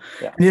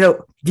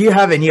 do you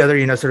have any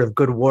other, sort of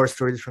good war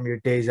stories from your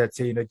days at,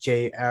 say,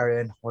 J.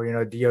 Aron,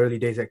 or, the early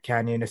days at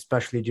Canyon,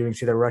 especially during,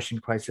 say, the Russian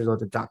crisis or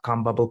the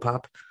dot-com bubble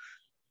pop?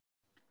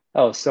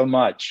 Oh, so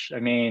much. I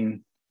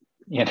mean,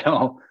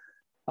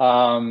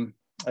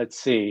 let's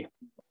see.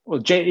 Well,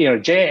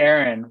 J.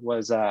 Aron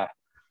was a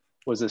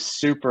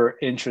super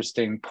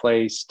interesting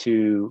place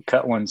to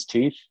cut one's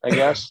teeth, I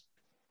guess.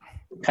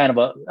 Kind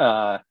of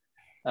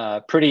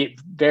a pretty,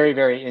 very,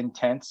 very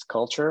intense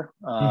culture,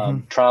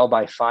 trial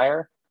by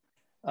fire.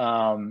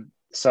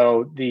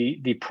 So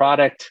the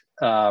product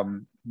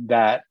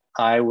that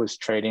I was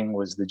trading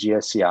was the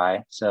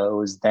GSCI. So it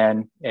was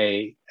then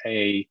a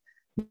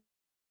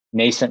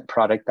nascent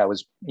product that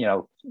was,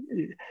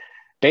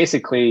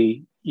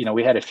 basically,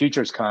 we had a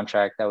futures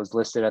contract that was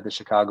listed at the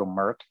Chicago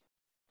Merc.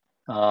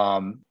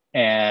 The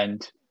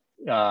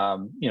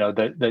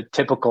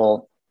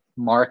typical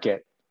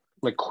market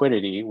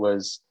liquidity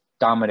was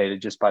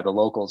dominated just by the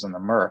locals in the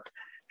Merc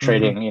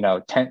trading,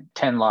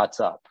 10 lots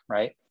up,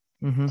 right?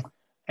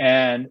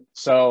 And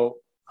so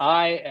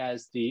I,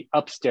 as the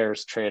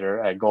upstairs trader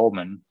at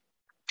Goldman,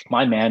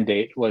 my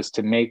mandate was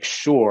to make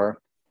sure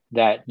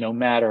that no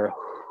matter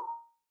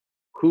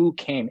who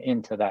came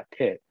into that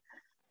pit,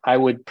 I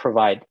would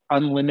provide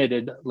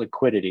unlimited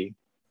liquidity.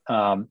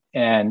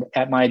 And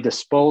at my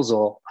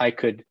disposal, I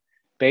could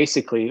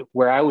basically,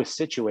 where I was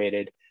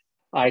situated,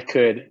 I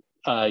could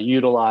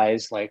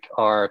utilize like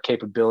our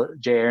capability,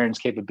 J. Aron's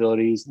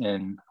capabilities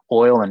in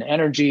oil and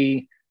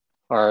energy,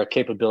 our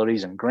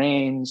capabilities in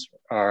grains,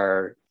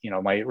 our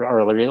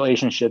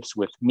relationships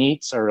with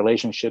meats, our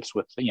relationships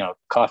with,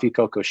 coffee,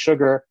 cocoa,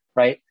 sugar,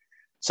 right?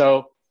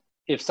 So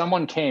if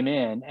someone came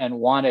in and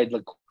wanted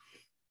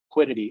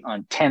liquidity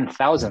on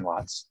 10,000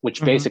 lots,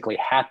 which basically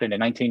happened in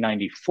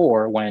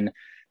 1994 when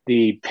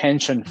the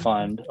pension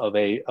fund of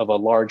a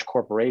large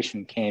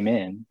corporation came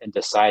in and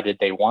decided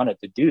they wanted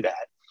to do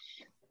that.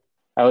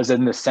 I was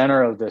in the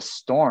center of this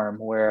storm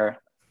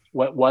where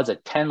what was a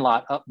 10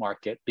 lot up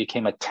market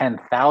became a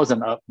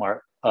 10,000 up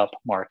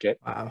market.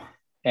 Wow.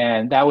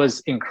 And that was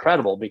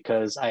incredible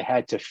because I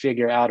had to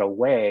figure out a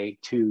way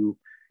to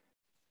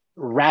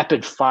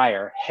rapid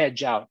fire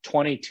hedge out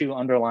 22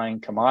 underlying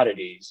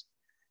commodities.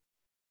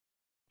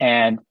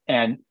 And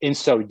in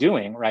so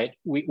doing, right,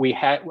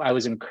 I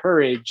was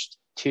encouraged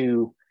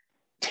to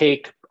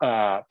take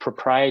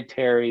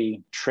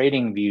proprietary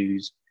trading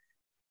views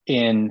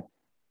in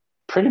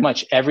pretty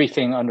much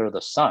everything under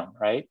the sun,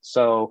 right?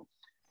 So,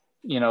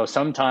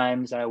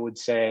 sometimes I would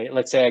say,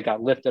 let's say I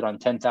got lifted on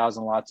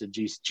 10,000 lots of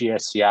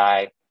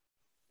GSCI,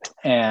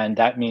 and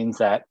that means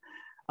that,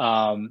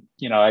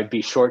 I'd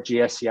be short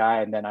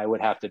GSCI, and then I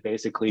would have to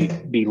basically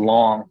be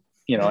long,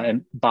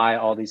 and buy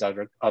all these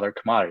other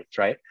commodities,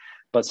 right?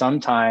 But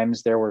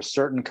sometimes there were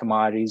certain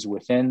commodities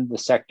within the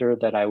sector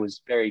that I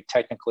was very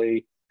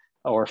technically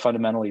or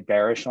fundamentally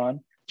bearish on.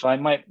 So I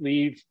might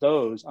leave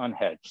those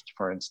unhedged,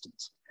 for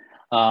instance.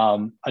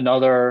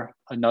 Another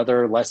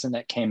lesson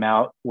that came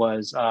out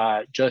was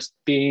just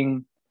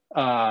being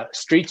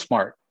street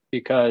smart,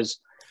 because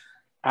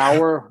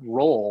our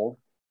role,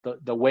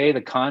 the way the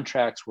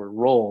contracts were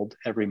rolled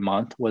every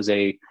month was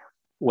a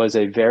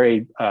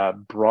very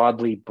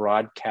broadly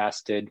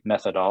broadcasted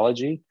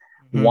methodology.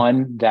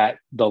 One that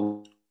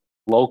the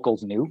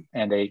locals knew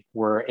and they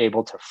were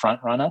able to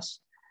front run us.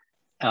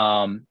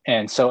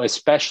 And so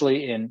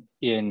especially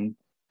in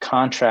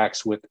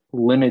contracts with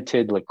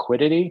limited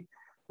liquidity,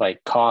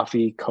 like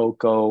coffee,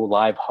 cocoa,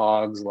 live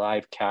hogs,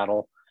 live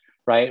cattle,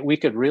 right? We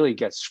could really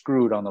get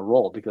screwed on the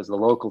roll because the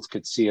locals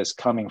could see us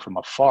coming from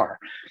afar.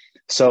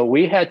 So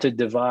we had to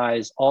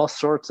devise all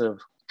sorts of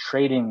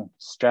trading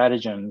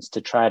stratagems to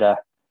try to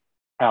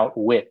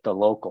outwit the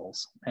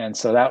locals. And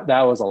so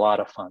that was a lot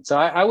of fun. So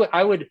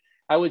I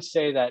would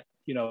say that,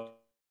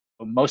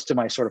 most of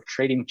my sort of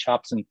trading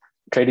chops and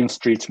trading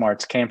street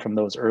smarts came from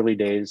those early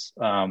days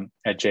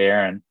at J.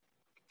 Aron.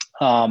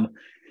 And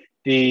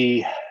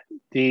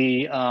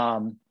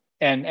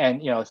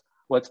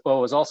what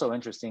was also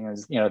interesting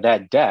is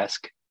that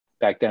desk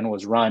back then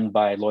was run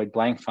by Lloyd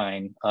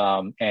Blankfein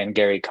and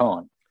Gary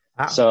Cohen.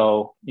 Wow.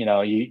 So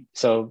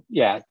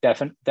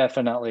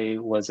definitely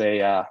was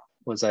a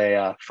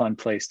fun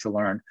place to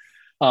learn.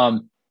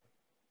 When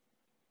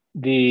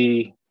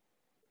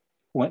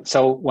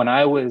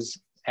I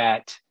was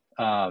at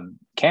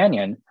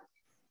Canyon,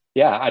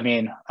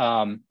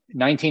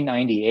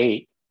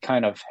 1998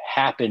 kind of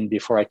happened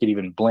before I could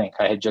even blink.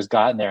 I had just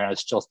gotten there and I was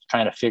still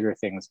trying to figure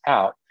things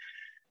out.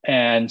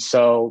 And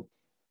so,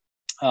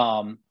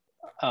 Canyon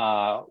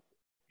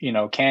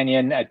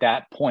at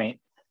that point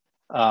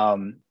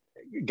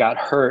got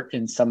hurt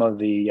in some of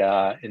the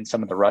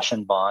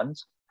Russian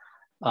bonds.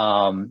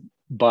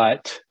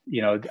 But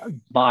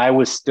I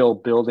was still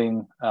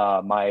building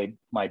my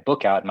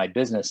book out, my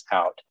business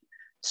out.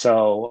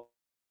 So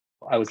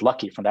I was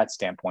lucky from that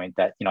standpoint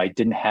that I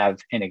didn't have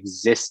an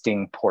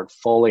existing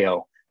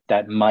portfolio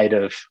that might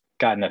have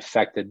gotten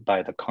affected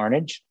by the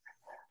carnage.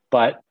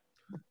 But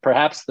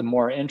perhaps the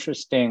more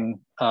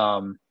interesting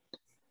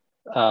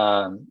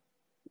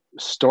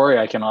story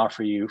I can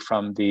offer you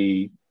from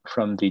the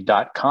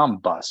 .com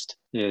bust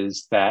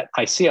is that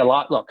I see a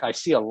lot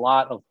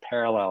of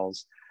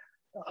parallels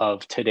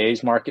of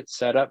today's market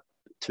setup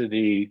to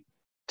the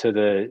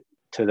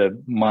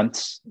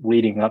months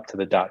leading up to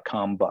the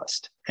 .com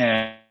bust.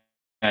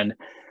 And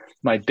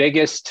my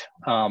biggest,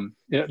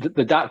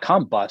 the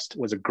 .com bust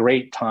was a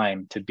great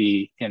time to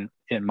be in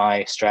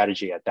my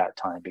strategy at that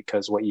time,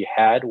 because what you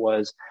had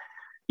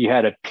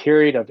a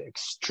period of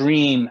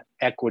extreme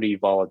equity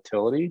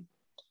volatility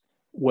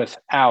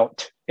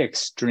without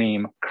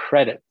extreme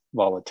credit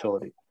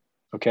volatility.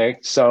 Okay.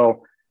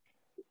 So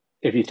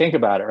if you think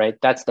about it, right,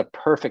 that's the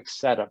perfect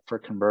setup for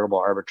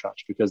convertible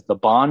arbitrage, because the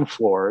bond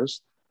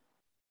floors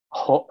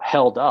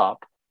held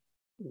up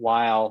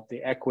while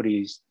the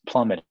equities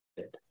plummeted,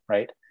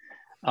 right?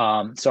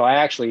 So I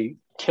actually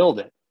killed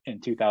it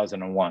in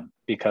 2001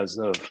 because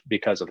of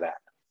that.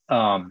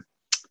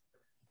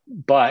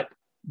 But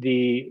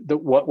the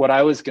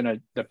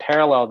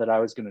parallel that I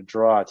was gonna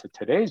draw to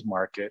today's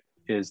market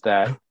is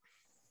that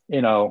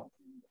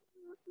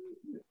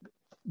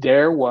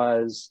there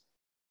was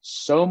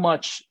so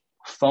much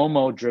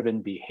FOMO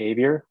driven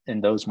behavior in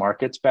those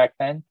markets back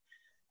then,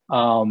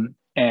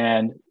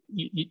 and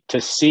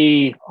to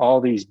see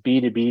all these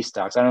B2B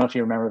stocks. I don't know if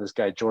you remember this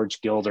guy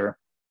George Gilder.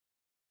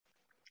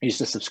 I used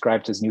to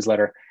subscribe to his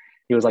newsletter.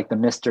 He was like the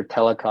Mr.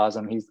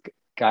 Telecosm. He's the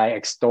guy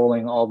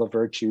extolling all the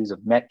virtues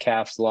of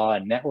Metcalfe's law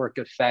and network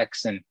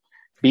effects and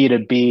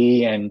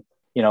B2B and,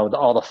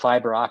 all the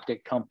fiber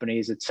optic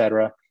companies, et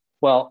cetera.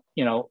 Well,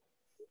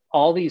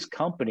 all these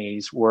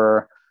companies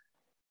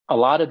a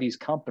lot of these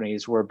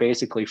companies were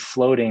basically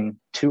floating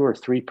 2 or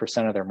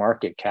 3% of their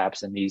market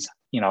caps in these,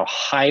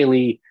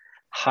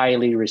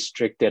 highly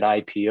restricted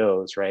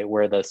IPOs, right?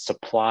 Where the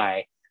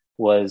supply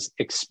was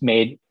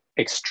made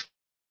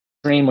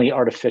extremely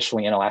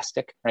artificially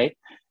inelastic, right?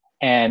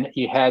 And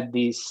you had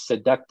these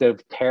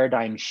seductive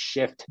paradigm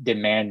shift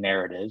demand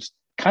narratives,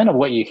 kind of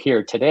what you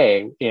hear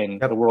today in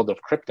the world of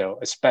crypto,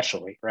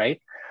 especially, right?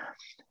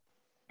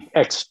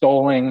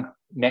 Extolling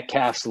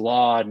Metcalfe's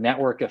law,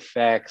 network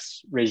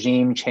effects,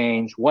 regime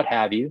change, what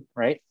have you,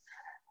 right?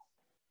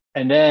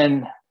 And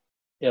then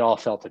it all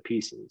fell to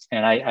pieces.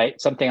 And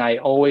something I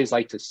always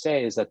like to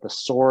say is that the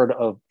sword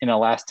of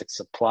inelastic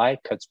supply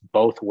cuts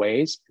both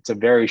ways. It's a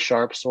very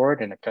sharp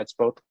sword and it cuts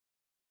both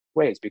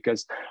ways,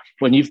 because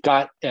when you've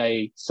got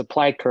a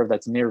supply curve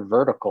that's near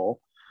vertical,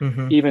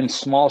 even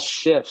small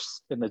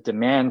shifts in the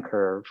demand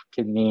curve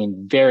can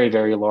mean very,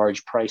 very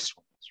large price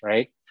swings,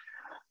 right?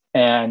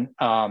 And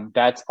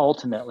that's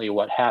ultimately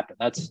what happened.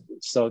 That's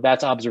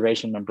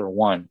observation number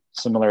one,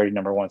 similarity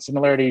number one.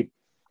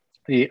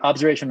 The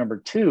observation number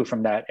two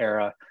from that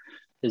era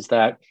is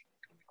that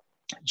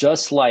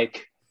just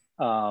like,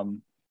 there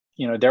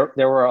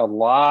were a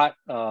lot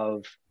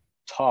of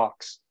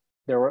talks.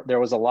 There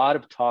was a lot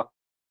of talk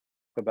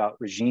about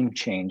regime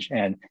change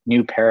and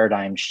new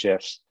paradigm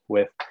shifts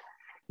with,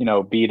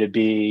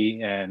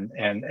 B2B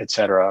and et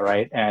cetera,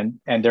 right? And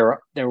there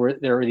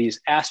were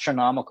these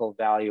astronomical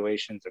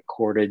valuations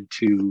accorded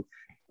to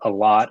a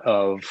lot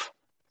of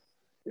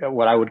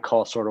what I would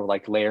call sort of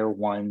like layer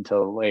 1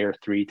 to layer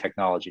 3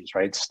 technologies,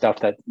 right?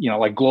 Stuff that,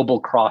 like Global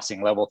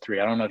Crossing, level 3.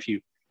 I don't know if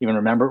you even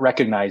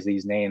recognize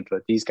these names,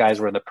 but these guys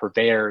were the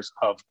purveyors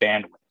of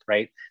bandwidth,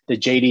 right? The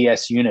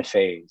JDS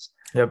Uniphase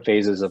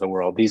phases of the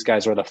world. These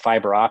guys were the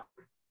fiber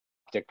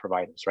optic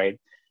providers, right?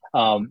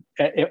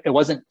 It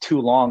wasn't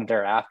too long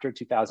thereafter,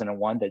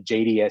 2001, that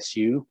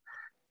JDSU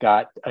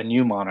got a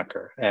new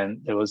moniker,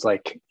 and it was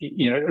like,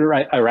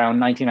 right around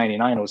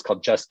 1999, it was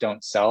called Just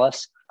Don't Sell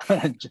Us,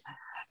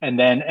 and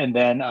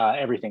then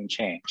everything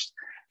changed.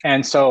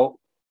 And so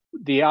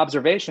the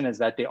observation is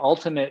that the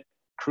ultimate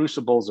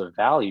crucibles of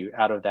value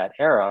out of that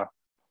era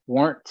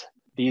weren't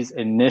these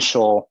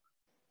initial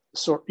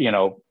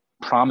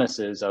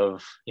promises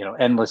of,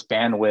 endless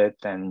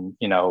bandwidth and,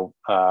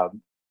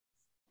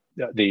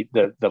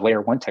 the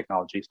layer one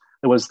technologies.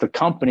 It was the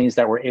companies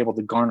that were able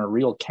to garner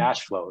real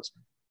cash flows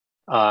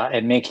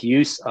and make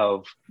use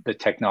of the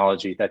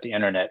technology that the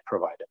internet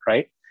provided,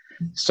 right?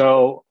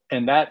 So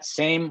in that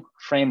same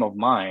frame of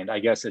mind, I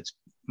guess it's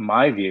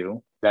my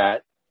view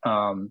that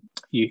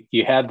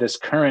you have this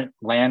current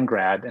land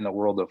grab in the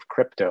world of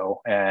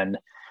crypto, and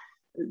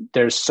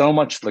there's so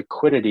much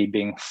liquidity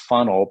being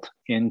funneled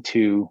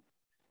into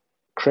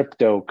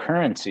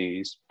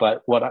cryptocurrencies.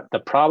 But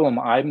the problem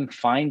I'm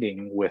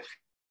finding with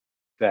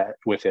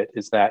it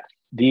is that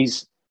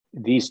these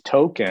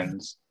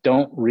tokens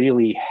don't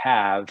really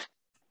have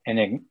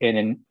an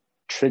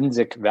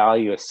intrinsic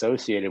value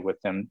associated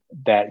with them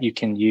that you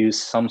can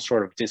use some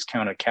sort of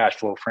discounted cash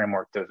flow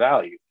framework to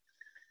value.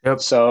 Yep.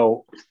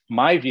 So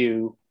my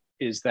view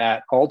is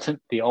that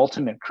the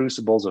ultimate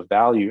crucibles of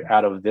value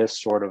out of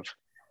this sort of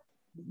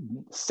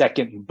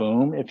second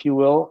boom, if you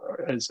will,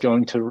 is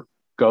going to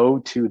go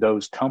to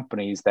those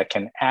companies that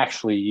can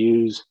actually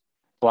use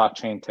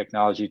blockchain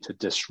technology to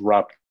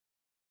disrupt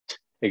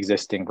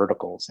existing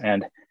verticals.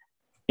 And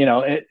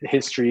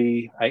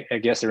history, I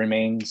guess it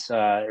remains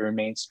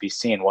to be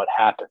seen what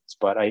happens.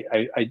 But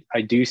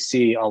I do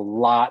see a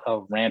lot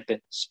of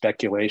rampant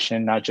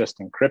speculation, not just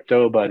in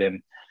crypto, but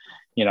in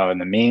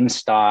the meme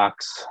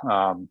stocks,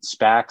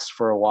 SPACs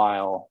for a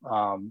while.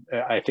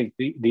 I think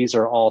these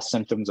are all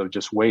symptoms of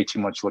just way too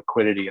much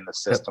liquidity in the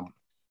system.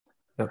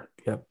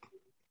 Yep.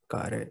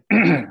 Got it.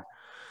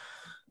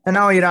 And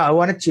now, I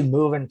wanted to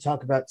move and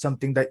talk about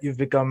something that you've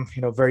become,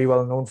 very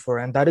well known for,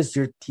 and that is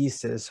your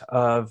thesis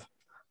of,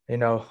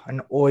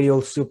 an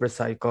oil super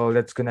cycle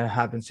that's going to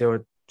happen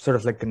sort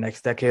of like the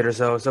next decade or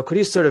so. So could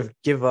you sort of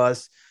give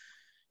us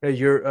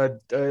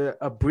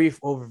a brief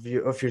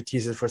overview of your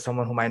thesis for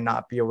someone who might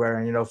not be aware,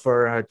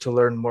 and to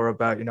learn more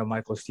about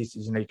Michael's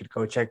thesis, you could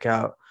go check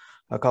out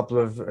a couple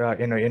of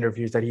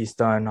interviews that he's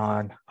done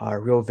on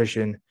Real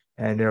Vision,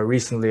 and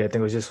recently, I think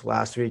it was just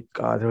last week,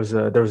 there was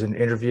an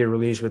interview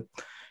released with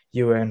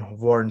you and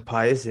Warren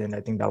Pies, and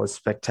I think that was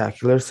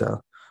spectacular.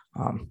 So,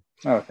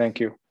 thank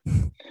you.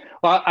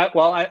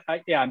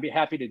 I'd be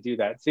happy to do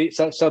that. See,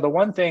 so the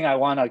one thing I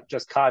want to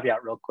just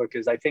caveat real quick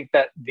is I think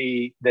that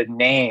the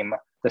name,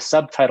 the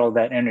subtitle of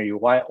that interview,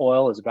 why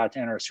oil is about to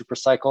enter a super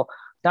cycle,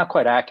 not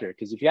quite accurate,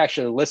 because if you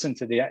actually listen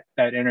to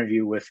that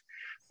interview with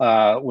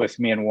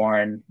me and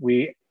Warren,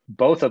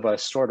 both of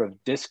us sort of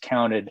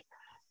discounted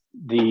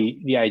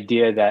the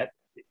idea that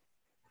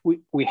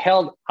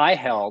I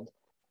held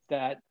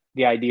that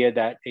the idea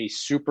that a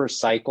super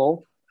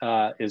cycle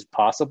is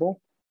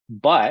possible,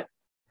 but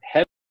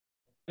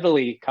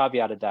heavily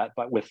caveated that,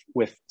 but with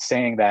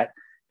saying that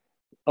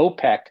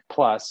OPEC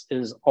Plus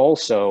is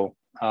also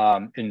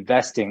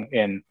investing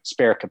in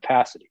spare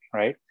capacity,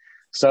 right?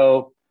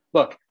 So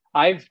look,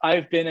 I've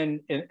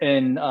been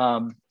in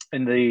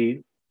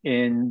the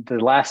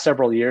last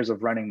several years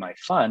of running my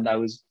fund,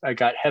 I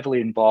got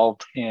heavily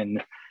involved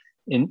in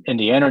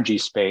the energy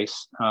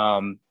space,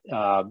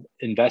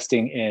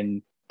 investing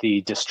in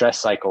the distress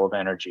cycle of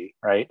energy,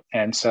 right?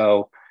 And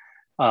so,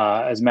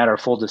 as a matter of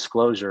full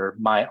disclosure,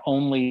 my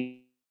only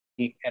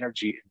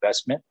energy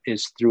investment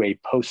is through a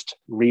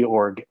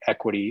post-reorg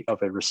equity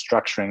of a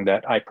restructuring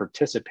that I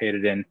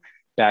participated in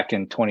back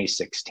in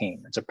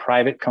 2016. It's a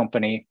private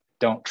company,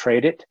 don't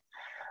trade it.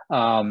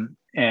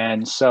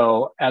 And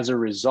so as a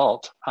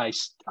result, I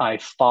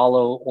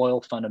follow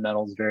oil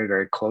fundamentals very,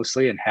 very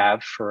closely and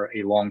have for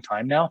a long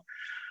time now.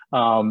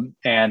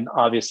 And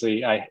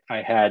obviously I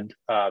had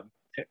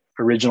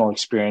original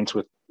experience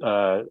with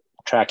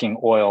tracking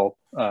oil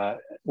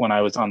when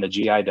I was on the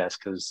GI desk,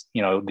 because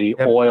the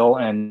oil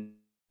and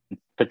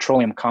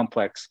petroleum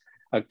complex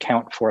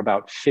account for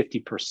about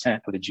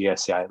 50% of the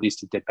GSCI, at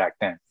least it did back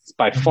then. It's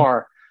by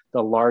far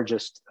the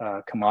largest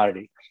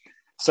commodity.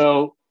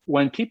 So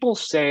when people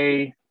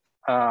say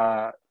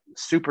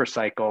super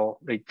cycle,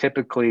 they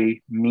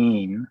typically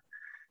mean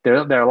there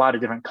are a lot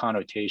of different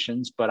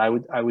connotations, but I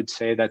would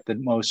say that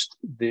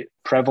the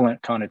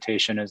prevalent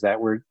connotation is that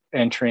we're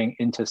entering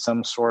into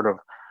some sort of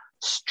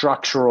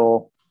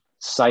structural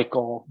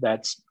cycle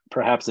that's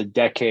perhaps a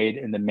decade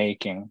in the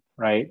making,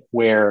 right?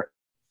 Where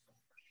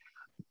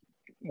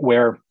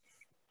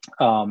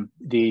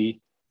the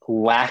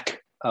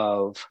lack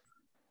of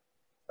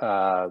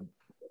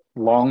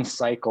long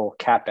cycle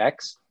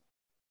CapEx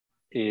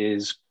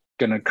is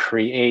going to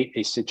create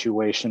a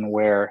situation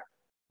where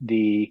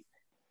the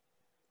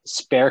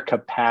spare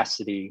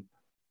capacity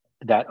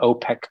that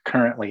OPEC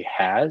currently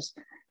has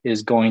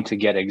is going to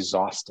get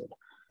exhausted.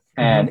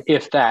 And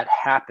if that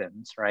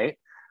happens, right,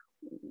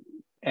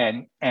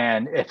 and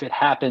if it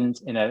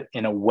happens in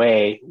a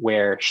way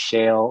where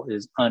shale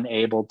is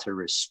unable to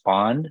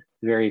respond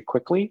very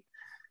quickly,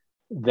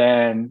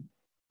 then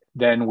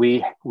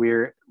we're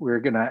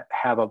going to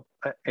have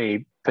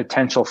a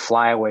potential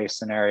flyaway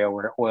scenario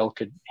where oil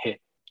could hit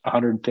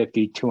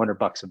 150,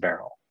 $200 a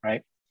barrel,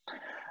 right?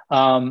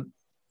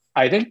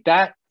 I think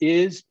that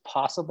is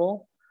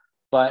possible,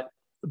 but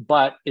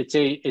it's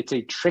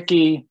a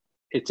tricky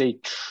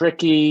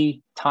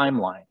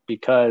timeline,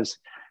 because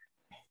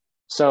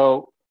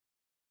so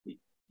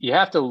you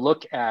have to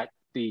look at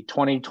the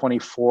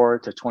 2024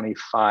 to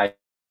 25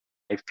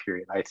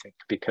 period, I think,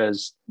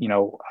 because,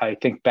 I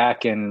think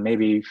back in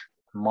maybe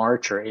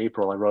March or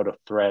April, I wrote a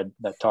thread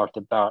that talked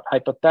about,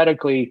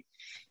 hypothetically,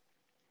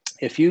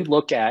 if you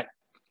look at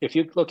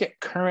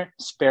current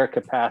spare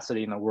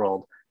capacity in the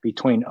world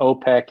between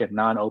OPEC and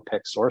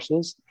non-OPEC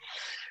sources,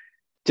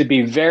 to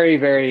be very,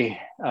 very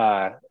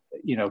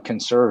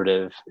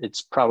conservative,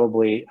 it's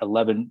probably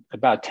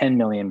about 10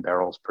 million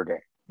barrels per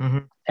day. Mm-hmm.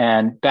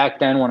 And back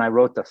then, when I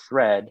wrote the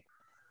thread,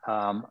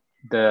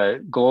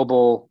 the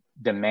global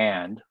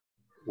demand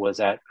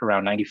was at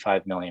around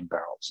 95 million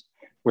barrels.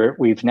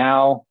 We've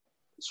now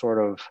sort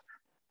of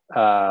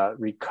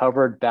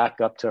recovered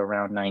back up to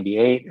around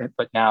 98,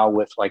 but now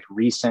with like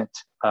recent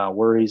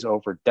worries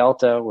over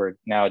Delta, we're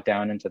now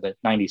down into the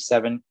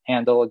 97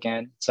 handle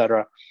again, et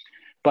cetera.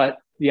 But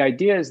the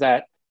idea is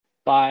that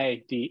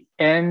by the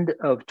end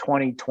of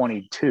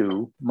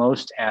 2022,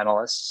 most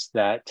analysts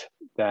that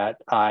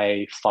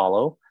I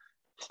follow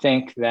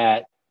think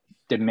that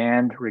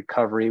demand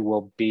recovery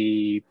will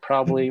be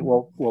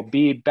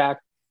back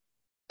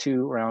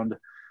to around,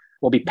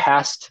 will be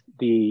past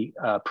the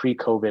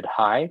pre-COVID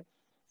high,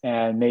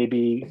 and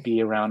maybe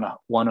be around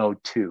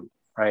 102,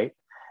 right?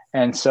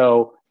 And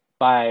so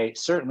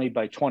certainly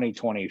by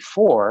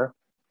 2024,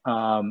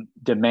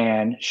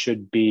 demand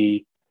should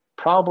be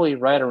probably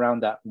right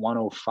around that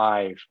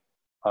 105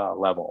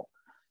 level.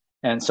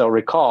 And so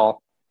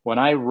recall, when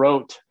I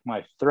wrote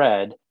my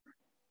thread,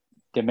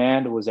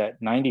 demand was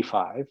at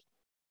 95.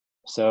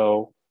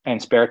 So, and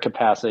spare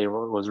capacity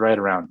was right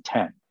around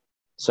 10.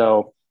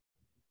 So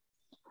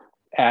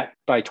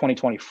by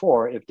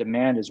 2024, if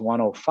demand is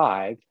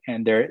 105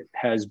 and there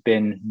has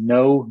been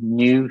no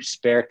new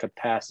spare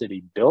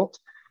capacity built,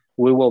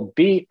 we will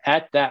be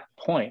at that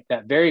point,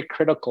 that very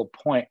critical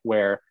point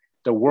where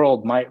the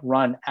world might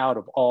run out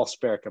of all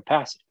spare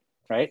capacity,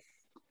 right?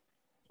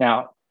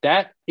 Now,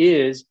 that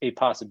is a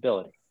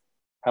possibility.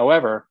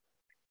 However,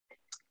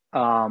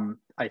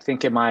 I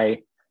think in my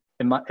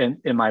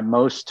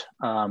most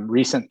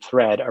recent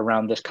thread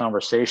around this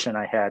conversation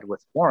I had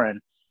with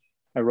Warren,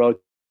 I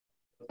wrote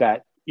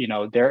that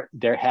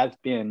there have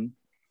been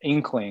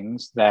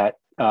inklings that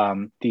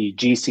the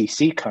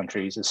GCC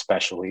countries,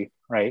 especially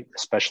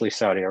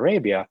Saudi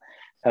Arabia,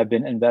 have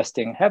been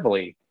investing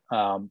heavily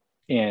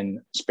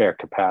in spare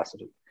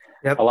capacity.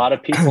 Yep. A lot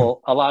of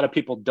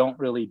people don't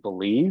really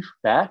believe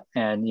that,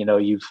 and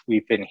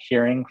we've been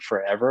hearing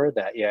forever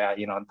that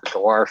the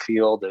Ghawar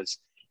field is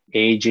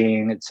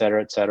aging, et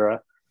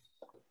cetera.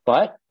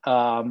 But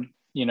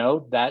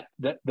that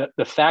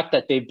the fact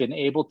that they've been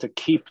able to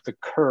keep the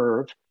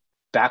curve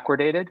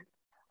backwardated,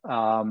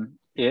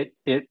 it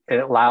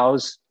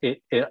allows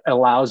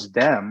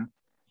them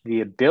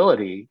the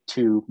ability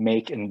to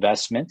make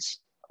investments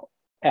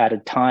at a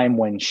time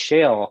when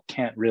shale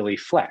can't really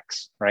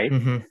flex, right?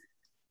 Mm-hmm.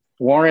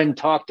 Warren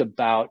talked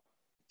about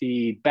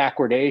the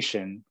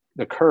backwardation,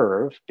 the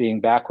curve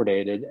being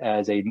backwardated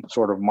as a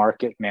sort of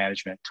market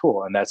management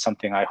tool. And that's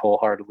something I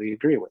wholeheartedly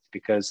agree with,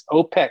 because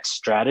OPEC's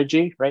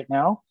strategy right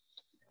now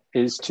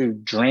is to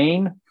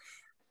drain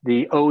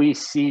the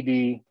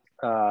OECD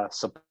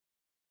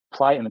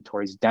supply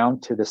inventories down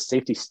to the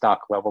safety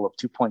stock level of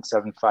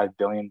 2.75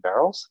 billion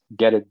barrels,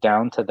 get it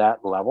down to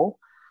that level.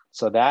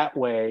 So that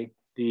way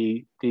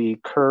the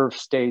curve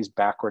stays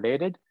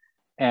backwardated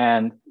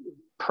and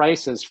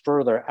prices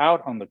further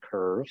out on the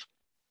curve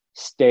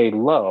stay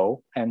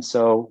low. And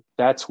so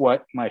that's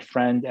what my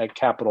friend at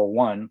Capital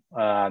One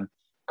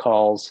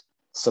calls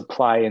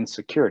supply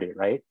insecurity,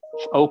 right?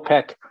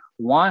 OPEC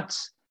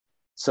wants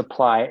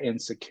supply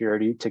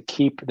insecurity to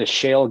keep the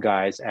shale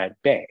guys at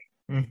bay.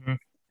 Mm-hmm.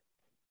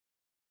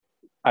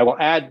 I will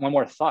add one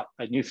more thought,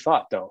 a new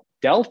thought though.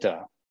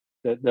 Delta,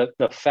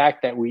 the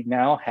fact that we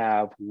now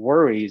have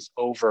worries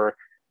over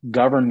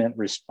government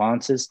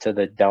responses to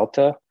the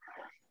Delta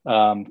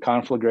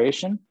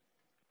conflagration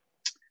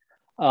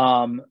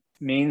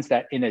means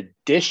that in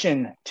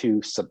addition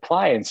to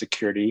supply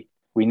insecurity,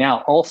 we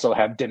now also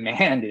have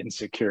demand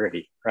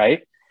insecurity,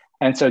 right?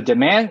 And so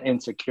demand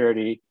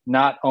insecurity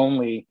not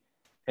only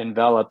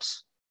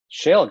envelops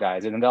shale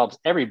guys, it envelops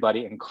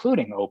everybody,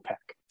 including OPEC.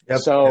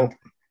 Yep.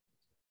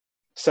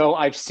 So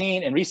I've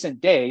seen in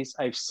recent days,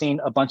 I've seen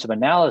a bunch of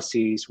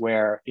analyses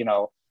where,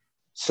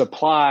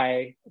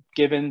 supply,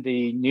 given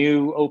the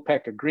new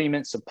OPEC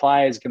agreement,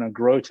 supply is going to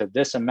grow to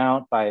this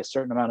amount by a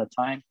certain amount of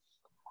time.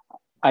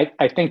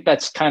 I think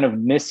that's kind of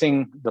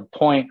missing the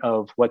point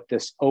of what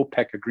this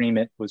OPEC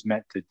agreement was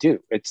meant to do.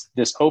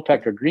 This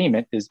OPEC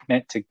agreement is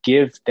meant to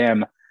give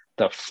them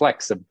the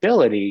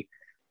flexibility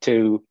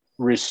to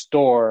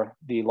restore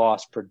the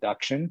lost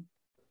production.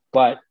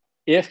 But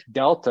if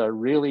Delta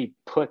really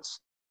puts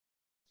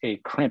a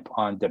crimp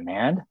on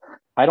demand,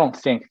 I don't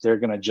think they're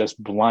going to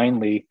just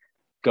blindly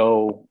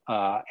go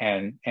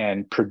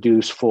and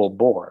produce full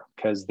bore,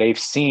 because they've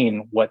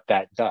seen what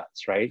that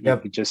does, right? Yep.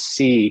 You could just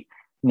see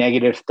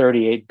negative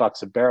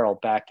 $38 a barrel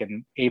back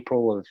in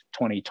April of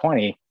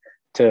 2020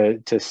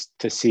 to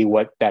see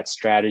what that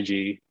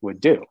strategy would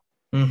do.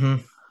 Mm-hmm.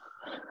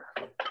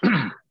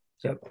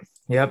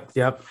 Yep.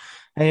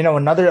 And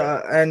another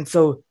and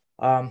so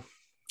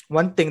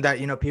one thing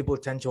that people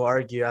tend to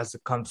argue as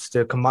it comes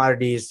to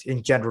commodities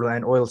in general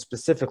and oil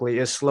specifically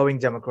is slowing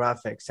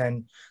demographics,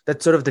 and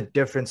that's sort of the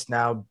difference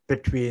now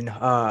between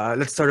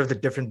let's start with the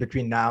difference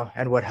between now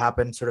and what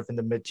happened sort of in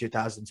the mid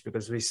 2000s,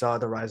 because we saw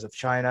the rise of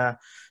China,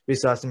 we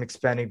saw some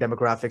expanding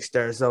demographics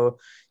there. So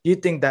do you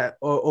think that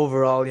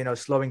overall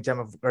slowing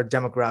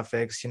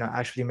demographics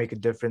actually make a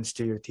difference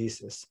to your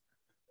thesis?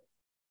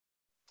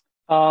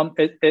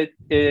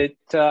 It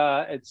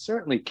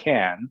certainly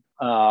can.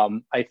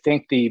 I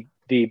think the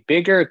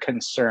bigger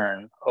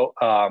concern,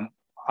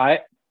 I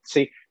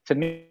see, to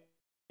me,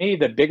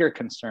 the bigger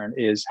concern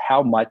is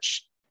how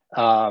much,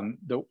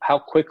 how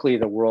quickly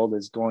the world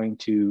is going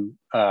to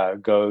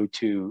go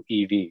to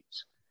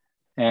EVs,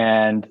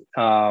 and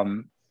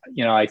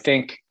I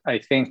think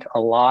a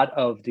lot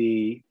of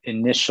the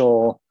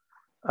initial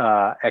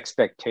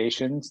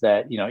expectations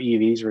that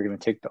EVs were going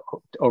to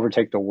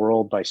overtake the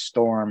world by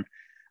storm,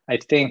 I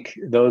think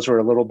those were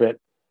a little bit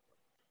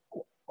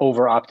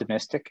over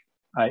optimistic.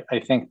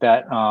 I think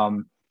that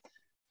a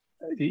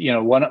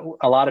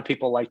lot of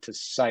people like to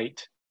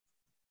cite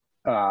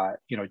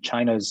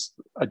China's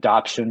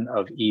adoption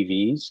of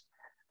EVs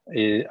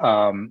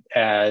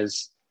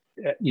as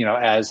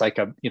like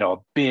a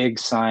big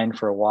sign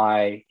for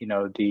why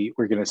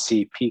we're going to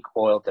see peak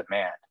oil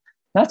demand.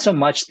 Not so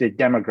much the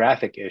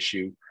demographic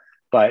issue,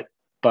 but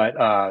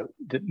more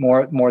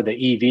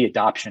the EV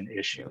adoption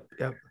issue.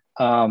 Yep.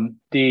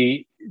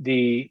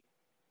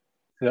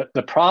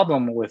 The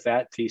problem with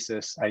that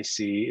thesis I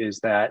see is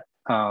that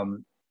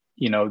first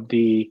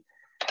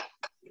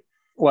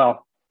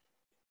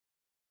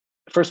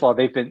of all,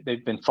 they've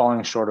been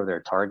falling short of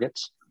their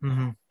targets,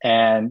 mm-hmm.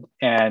 and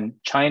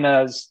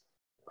China's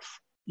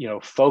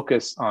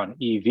focus on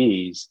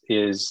EVs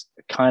is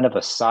kind of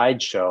a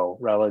sideshow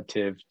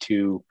relative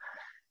to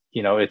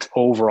its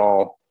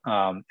overall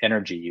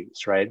energy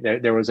use. Right,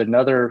 there was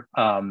another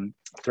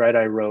thread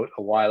I wrote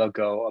a while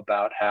ago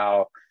about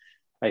how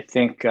I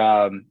think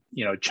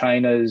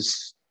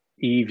China's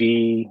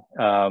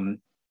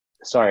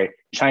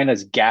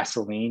China's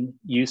gasoline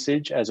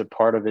usage as a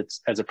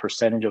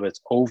percentage of its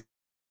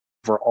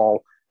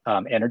overall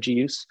energy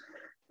use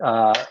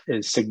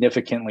is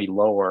significantly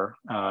lower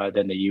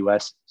than the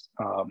U.S.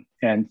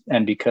 And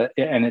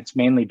it's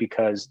mainly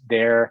because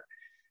they're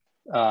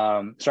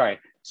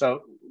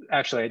So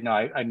actually, no,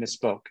 I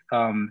misspoke.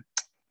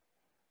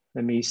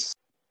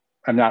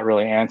 I'm not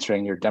really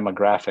answering your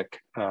demographic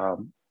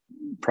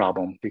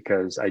problem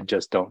because I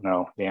just don't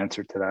know the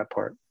answer to that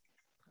part.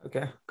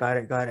 Okay, got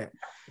it.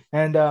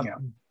 And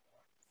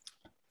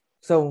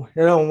so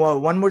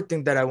one more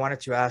thing that I wanted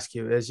to ask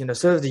you is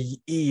sort of the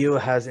EU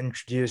has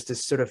introduced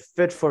this sort of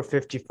Fit for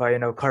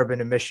 55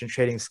 carbon emission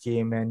trading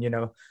scheme, and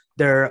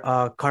their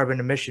carbon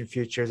emission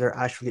futures are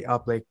actually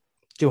up like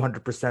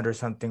 200% or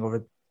something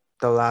over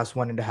the last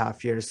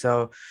 1.5 years.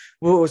 So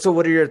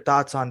what are your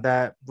thoughts on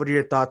that? What are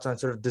your thoughts on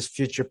sort of this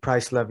future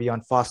price levy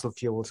on fossil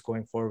fuels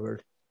going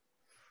forward?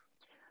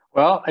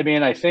 Well, I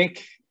mean, I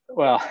think,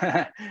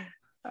 I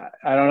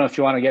don't know if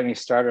you want to get me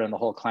started on the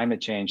whole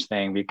climate change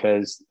thing,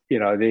 because,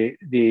 I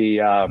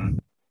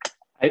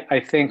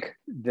think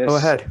this Go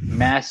ahead.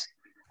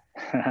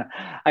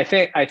 I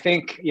think,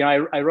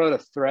 I wrote a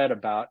thread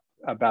about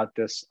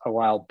this a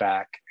while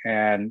back,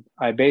 and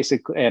I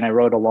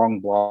wrote a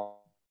long blog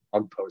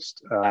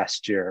post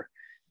last year.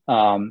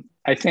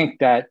 I think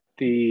that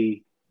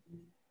a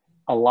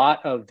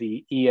lot of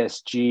the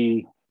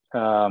ESG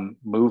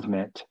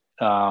movement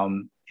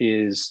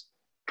is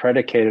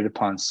predicated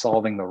upon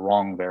solving the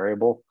wrong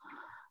variable.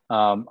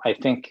 I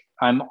think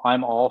I'm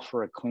all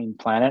for a clean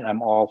planet.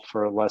 I'm all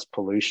for less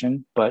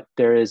pollution, but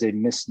there is a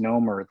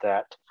misnomer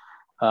that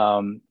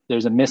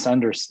there's a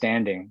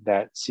misunderstanding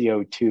that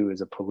CO2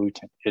 is a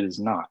pollutant. It is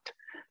not,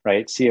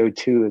 right?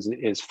 CO2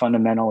 is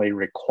fundamentally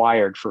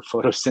required for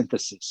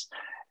photosynthesis.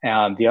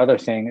 And the other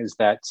thing is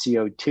that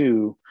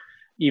CO2,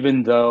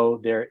 even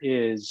though there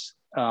is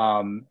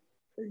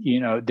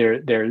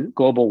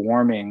global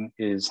warming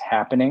is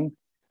happening,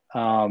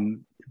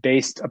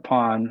 based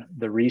upon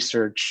the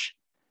research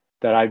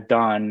that I've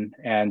done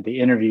and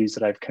the interviews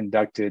that I've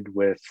conducted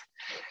with,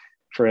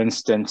 for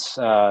instance,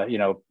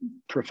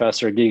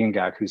 Professor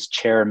Giegengach, who's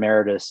chair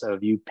emeritus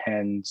of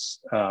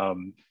UPenn's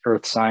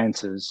Earth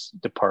Sciences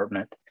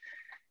department.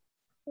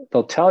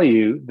 They'll tell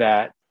you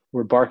that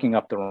we're barking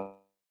up the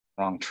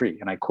wrong tree.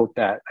 And I quote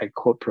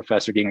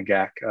Professor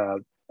Giegengach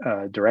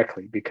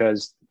directly,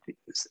 because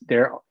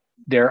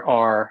there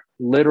are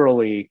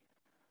literally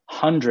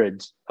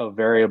hundreds of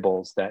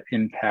variables that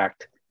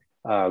impact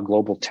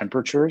global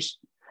temperatures.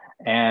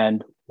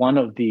 And one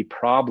of the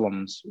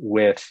problems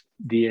with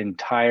the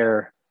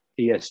entire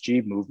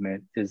ESG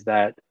movement is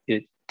that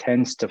it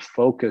tends to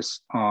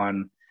focus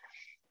on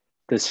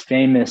this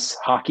famous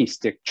hockey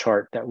stick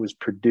chart that was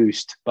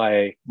produced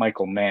by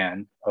Michael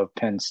Mann of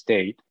Penn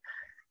State.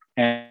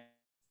 And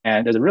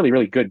there's a really,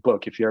 really good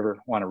book if you ever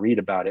want to read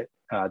about it.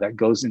 that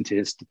goes into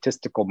his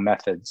statistical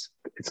methods.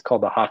 It's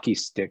called the hockey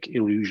stick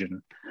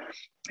illusion.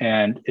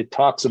 And it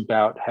talks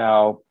about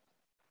how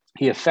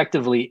he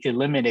effectively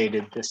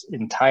eliminated this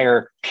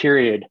entire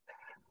period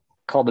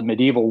called the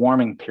medieval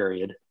warming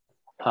period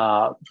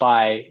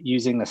by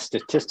using the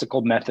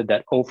statistical method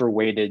that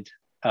overweighted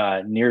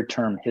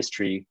near-term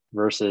history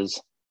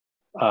versus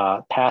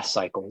past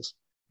cycles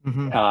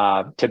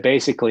to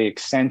basically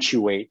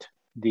accentuate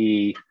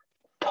the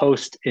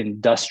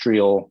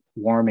post-industrial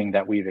warming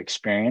that we've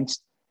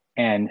experienced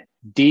and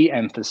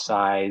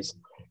de-emphasize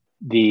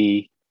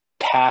the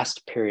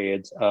past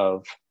periods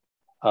of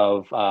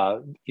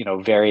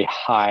very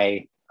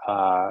high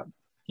high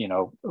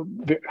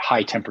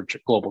temperature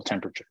global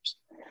temperatures.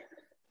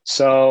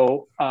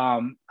 So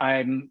I'm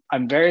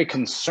very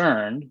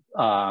concerned,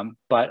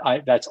 but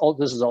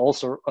this is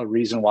also a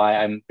reason why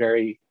I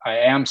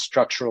am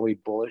structurally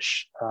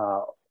bullish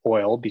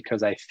oil,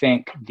 because I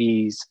think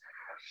these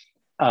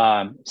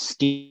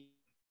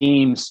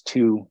schemes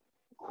to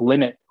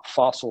limit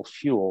fossil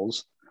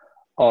fuels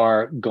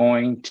are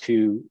going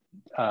to,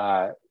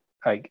 I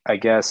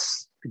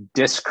guess,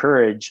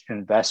 discourage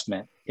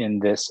investment in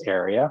this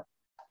area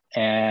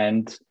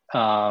and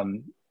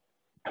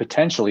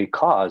potentially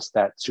cause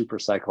that super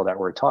cycle that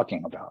we're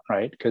talking about,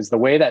 right? Because the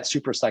way that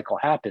super cycle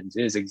happens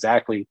is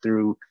exactly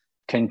through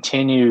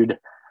continued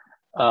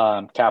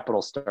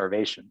capital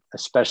starvation,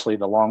 especially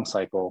the long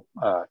cycle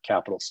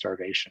capital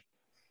starvation.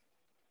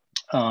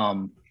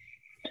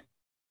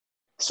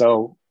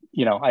 So,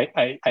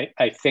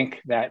 I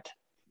think that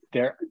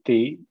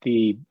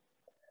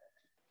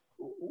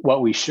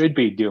what we should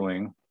be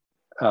doing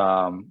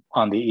on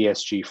the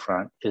ESG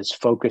front is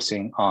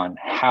focusing on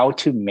how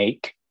to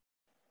make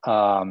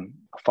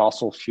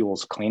fossil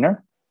fuels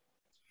cleaner,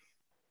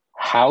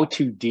 how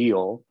to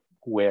deal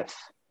with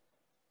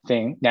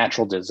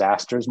natural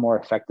disasters more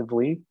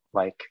effectively,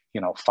 like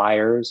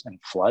fires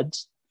and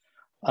floods.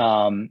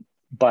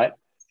 But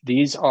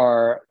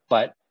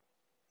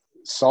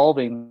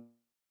solving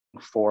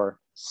for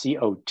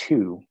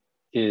CO2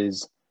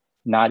 is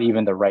not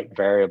even the right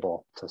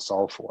variable to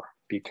solve for,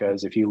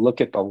 because if you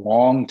look at the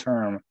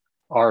long-term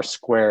R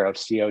square of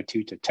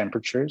CO2 to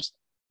temperatures,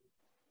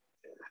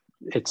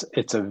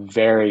 it's a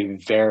very,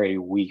 very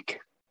weak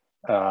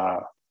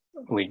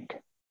link.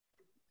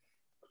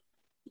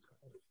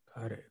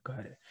 Got it.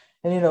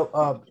 And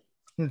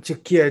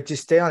to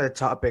stay on the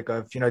topic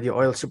of the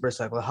oil super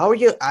cycle, how are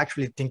you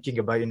actually thinking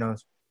about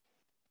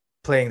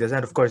playing this?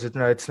 And of course,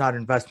 it's not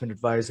investment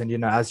advice,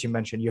 and as you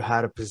mentioned, you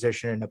had a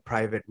position in a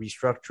private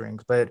restructuring,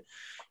 but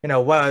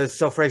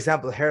so for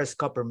example, Harris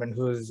Kupperman,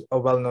 who's a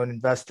well-known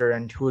investor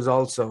and who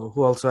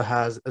also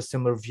has a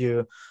similar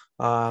view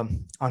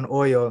on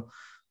oil,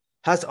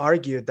 has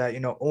argued that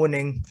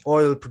owning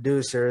oil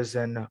producers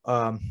and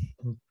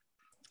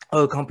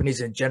oil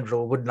companies in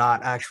general would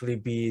not actually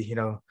be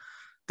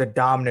the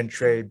dominant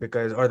trade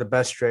or the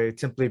best trade,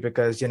 simply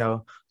because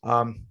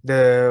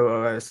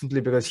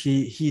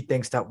he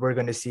thinks that we're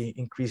going to see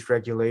increased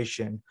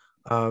regulation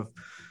of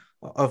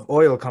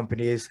oil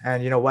companies.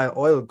 And while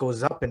oil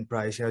goes up in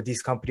price,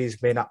 these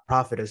companies may not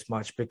profit as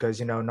much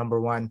because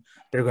number one,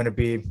 they're going to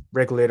be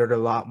regulated a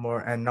lot more,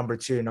 and number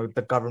two,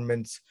 the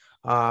governments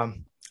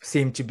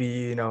seem to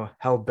be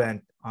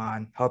hell-bent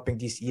on helping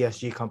these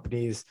ESG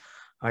companies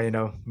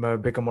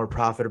become more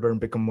profitable and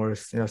become more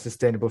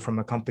sustainable from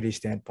a company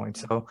standpoint.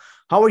 So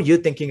how are you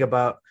thinking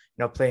about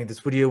playing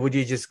this? Would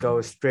you just go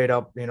straight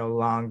up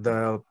along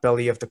the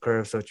belly of the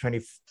curve, so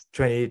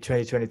 2023,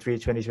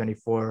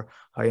 2024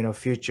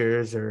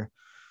 futures, or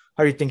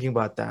how are you thinking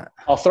about that?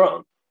 I'll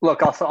throw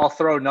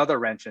another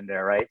wrench in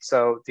there, right?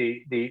 So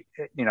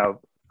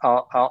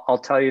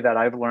I'll tell you that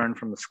I've learned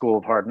from the School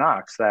of Hard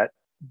Knocks that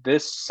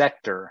this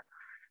sector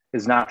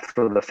is not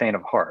for the faint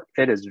of heart.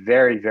 It is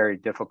very, very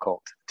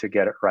difficult to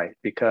get it right,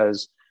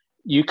 because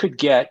you could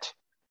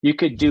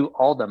do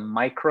all the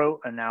micro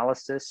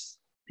analysis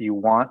you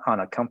want on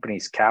a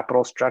company's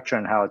capital structure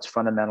and how it's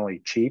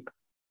fundamentally cheap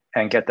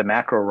and get the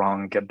macro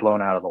wrong and get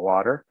blown out of the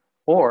water.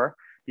 Or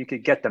you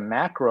could get the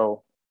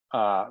macro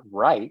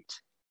right?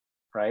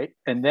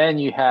 And then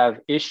you have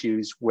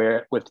issues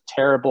with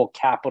terrible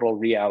capital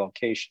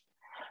reallocation.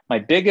 My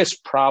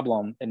biggest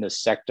problem in the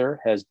sector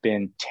has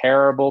been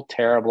terrible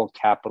capital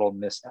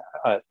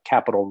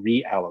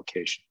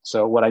reallocation.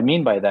 So what I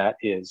mean by that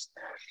is,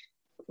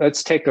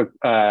 let's take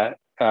a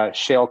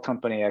shale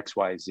company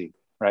XYZ,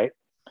 right?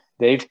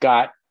 They've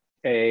got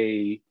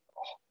a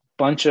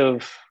bunch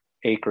of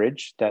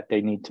acreage that they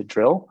need to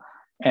drill,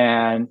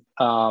 and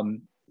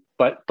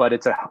but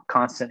it's a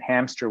constant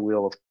hamster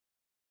wheel of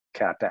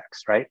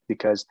CapEx, right?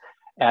 Because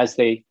as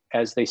they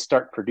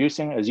start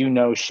producing, as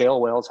shale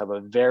wells have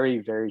a very,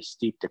 very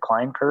steep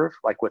decline curve.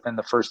 Like within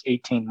the first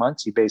 18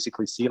 months, you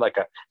basically see like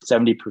a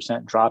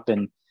 70% drop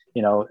in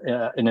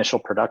initial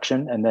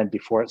production, and then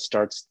before it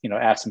starts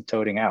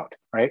asymptoting out,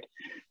 right?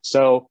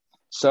 So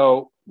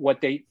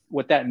what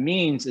that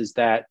means is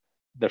that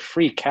the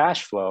free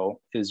cash flow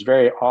is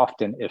very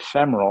often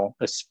ephemeral,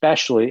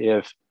 especially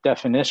if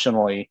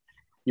definitionally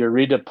you're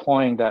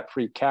redeploying that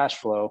free cash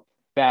flow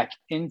back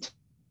into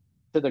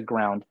the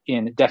ground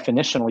in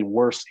definitionally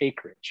worse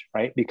acreage,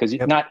 right? Because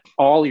Yep. not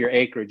all your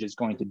acreage is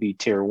going to be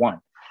tier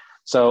one.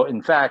 So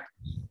in fact,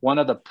 one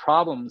of the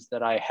problems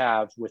that I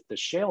have with the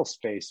shale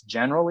space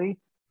generally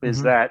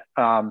is that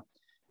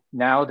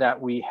now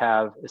that we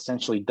have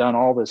essentially done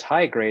all this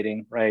high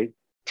grading, right?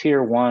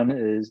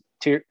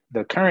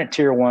 The current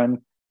tier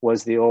one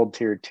was the old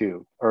tier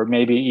two, or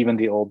maybe even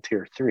the old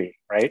tier three,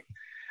 right?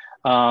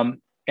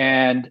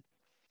 And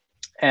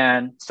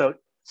so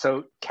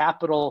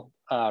capital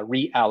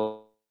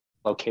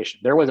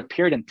reallocation. There was a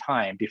period in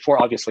time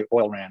before obviously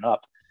oil ran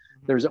up.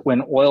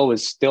 When oil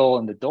was still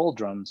in the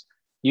doldrums,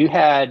 you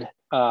had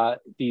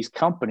these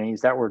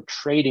companies that were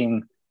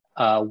trading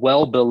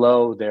well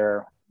below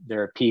their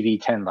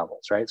PV10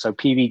 levels, right? So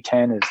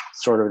PV10 is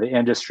sort of the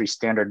industry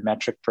standard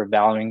metric for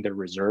valuing the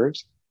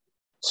reserves.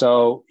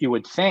 So you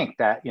would think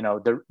that,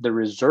 the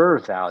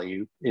reserve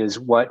value is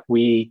what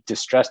we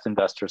distressed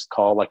investors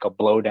call like a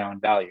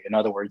blowdown value. In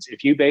other words,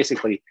 if you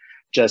basically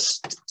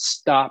just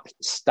stopped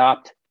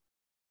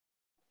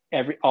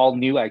all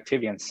new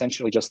activity and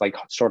essentially just like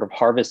sort of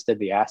harvested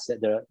the asset,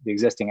 the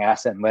existing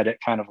asset, and let it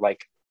kind of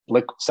like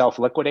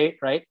self-liquidate,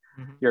 right?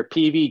 Your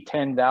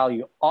PV10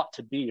 value ought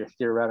to be your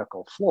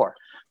theoretical floor.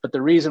 But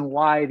the reason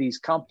why these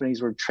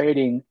companies were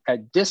trading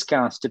at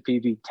discounts to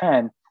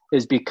PV10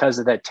 is because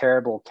of that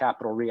terrible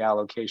capital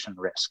reallocation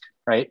risk,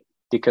 right?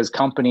 Because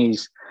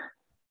companies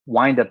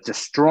wind up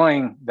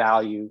destroying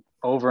value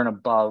over and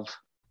above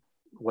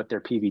what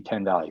their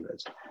PV10 value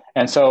is.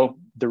 And so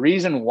the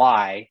reason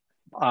why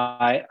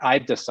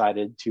I've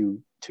decided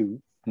to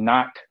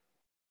not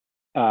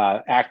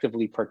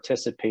actively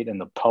participate in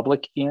the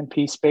public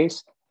E&P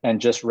space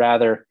and just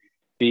rather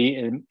be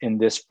in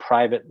this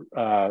private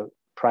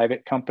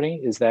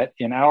company is that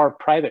in our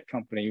private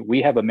company,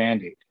 we have a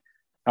mandate.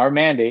 Our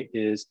mandate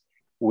is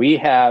we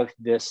have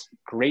this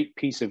great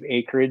piece of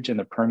acreage in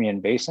the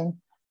Permian Basin.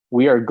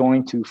 We are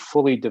going to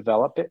fully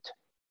develop it,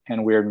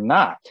 and we're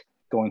not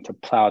going to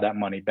plow that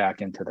money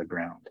back into the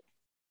ground.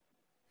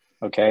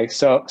 Okay,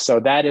 so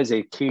that is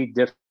a key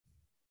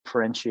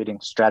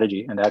differentiating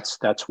strategy, and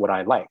that's what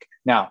I like.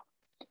 Now,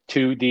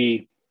 to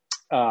the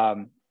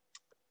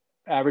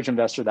average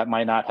investor that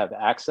might not have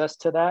access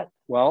to that,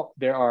 well,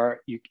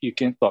 you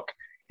can look,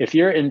 if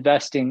you're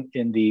investing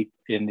in the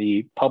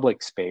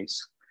public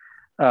space,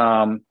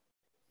 there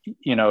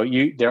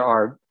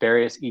are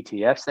various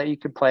ETFs that you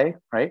could play,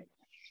 right?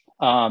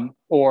 But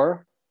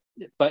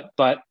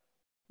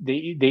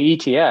the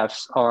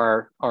ETFs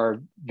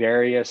are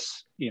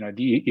various. You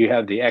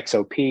have the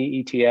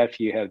XOP ETF,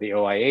 you have the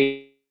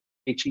OIH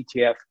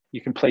ETF.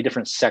 You can play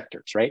different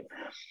sectors, right?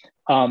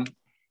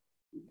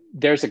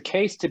 There's a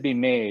case to be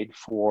made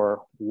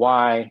for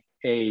why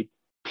a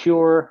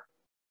pure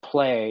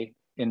play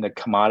in the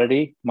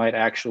commodity might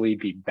actually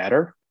be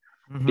better,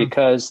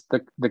 because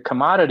the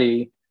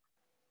commodity,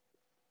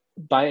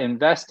 by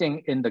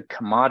investing in the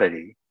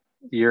commodity,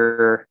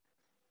 you're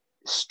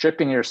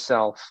stripping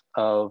yourself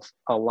of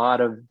a lot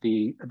of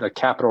the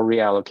capital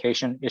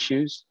reallocation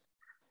issues.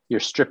 You're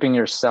stripping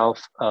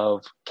yourself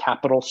of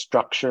capital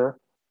structure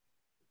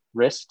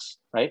risks,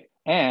 right?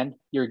 And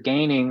you're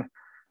gaining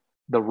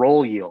the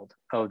roll yield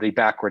of the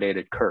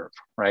backwardated curve,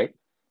 right?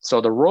 So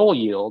the roll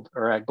yield,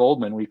 or at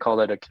Goldman, we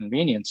call it a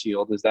convenience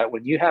yield, is that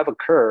when you have a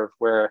curve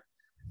where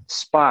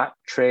spot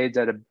trades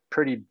at a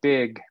pretty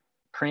big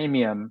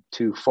premium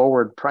to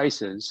forward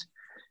prices,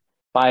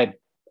 by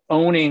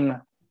owning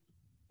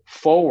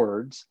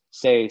forwards,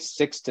 say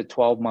 6 to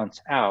 12 months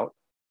out,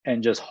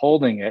 and just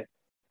holding it,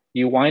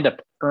 you wind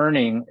up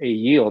earning a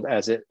yield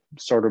as it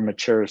sort of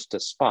matures to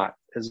spot,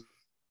 as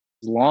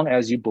long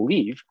as you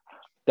believe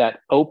that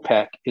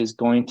OPEC is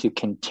going to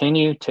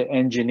continue to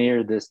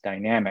engineer this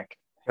dynamic.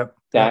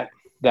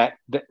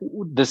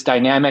 This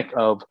dynamic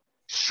of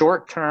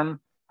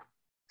short-term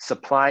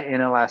supply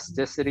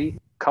inelasticity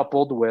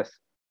coupled with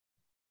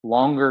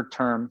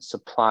longer-term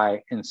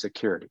supply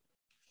insecurity.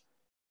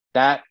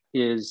 That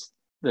is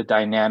the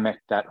dynamic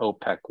that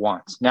OPEC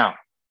wants. Now,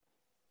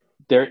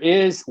 there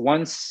is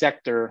one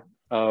sector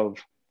of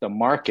the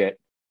market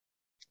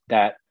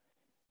that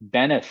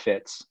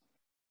benefits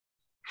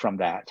from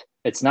that.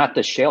 It's not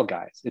the shale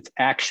guys. It's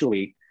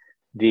actually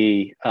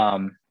the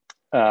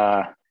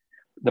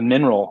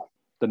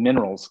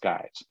minerals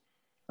guys,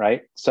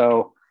 right?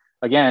 So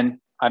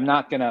again,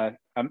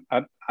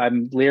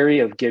 I'm leery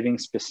of giving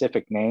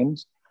specific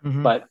names,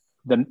 but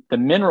the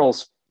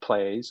minerals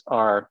plays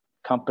are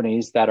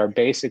companies that are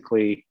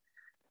basically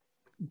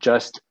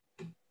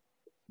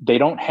they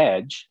don't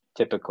hedge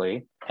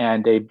typically,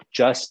 and they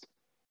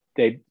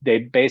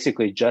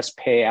basically just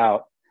pay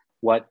out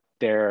what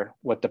the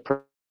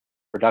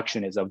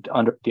production is of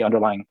the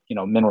underlying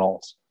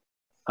minerals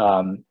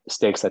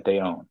stakes that they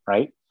own,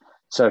 right?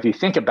 So if you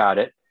think about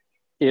it,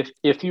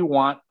 if you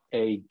want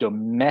a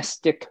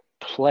domestic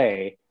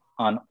play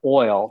on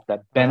oil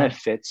that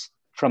benefits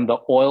from the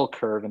oil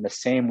curve in the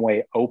same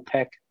way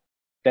OPEC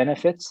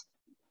benefits,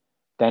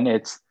 then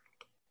it's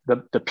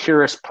the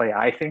purest play,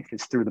 I think,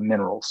 is through the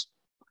minerals.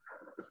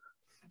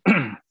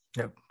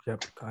 Yep.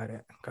 Got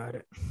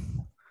it.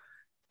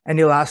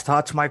 Any last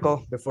thoughts,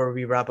 Michael, before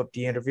we wrap up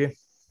the interview?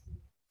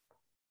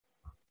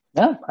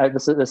 Yeah,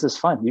 this is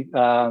fun.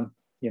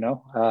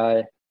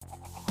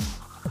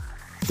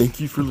 Thank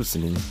you for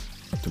listening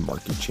to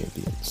Market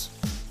Champions.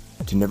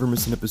 To never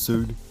miss an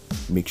episode,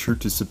 make sure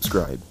to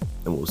subscribe,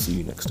 and we'll see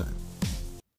you next time.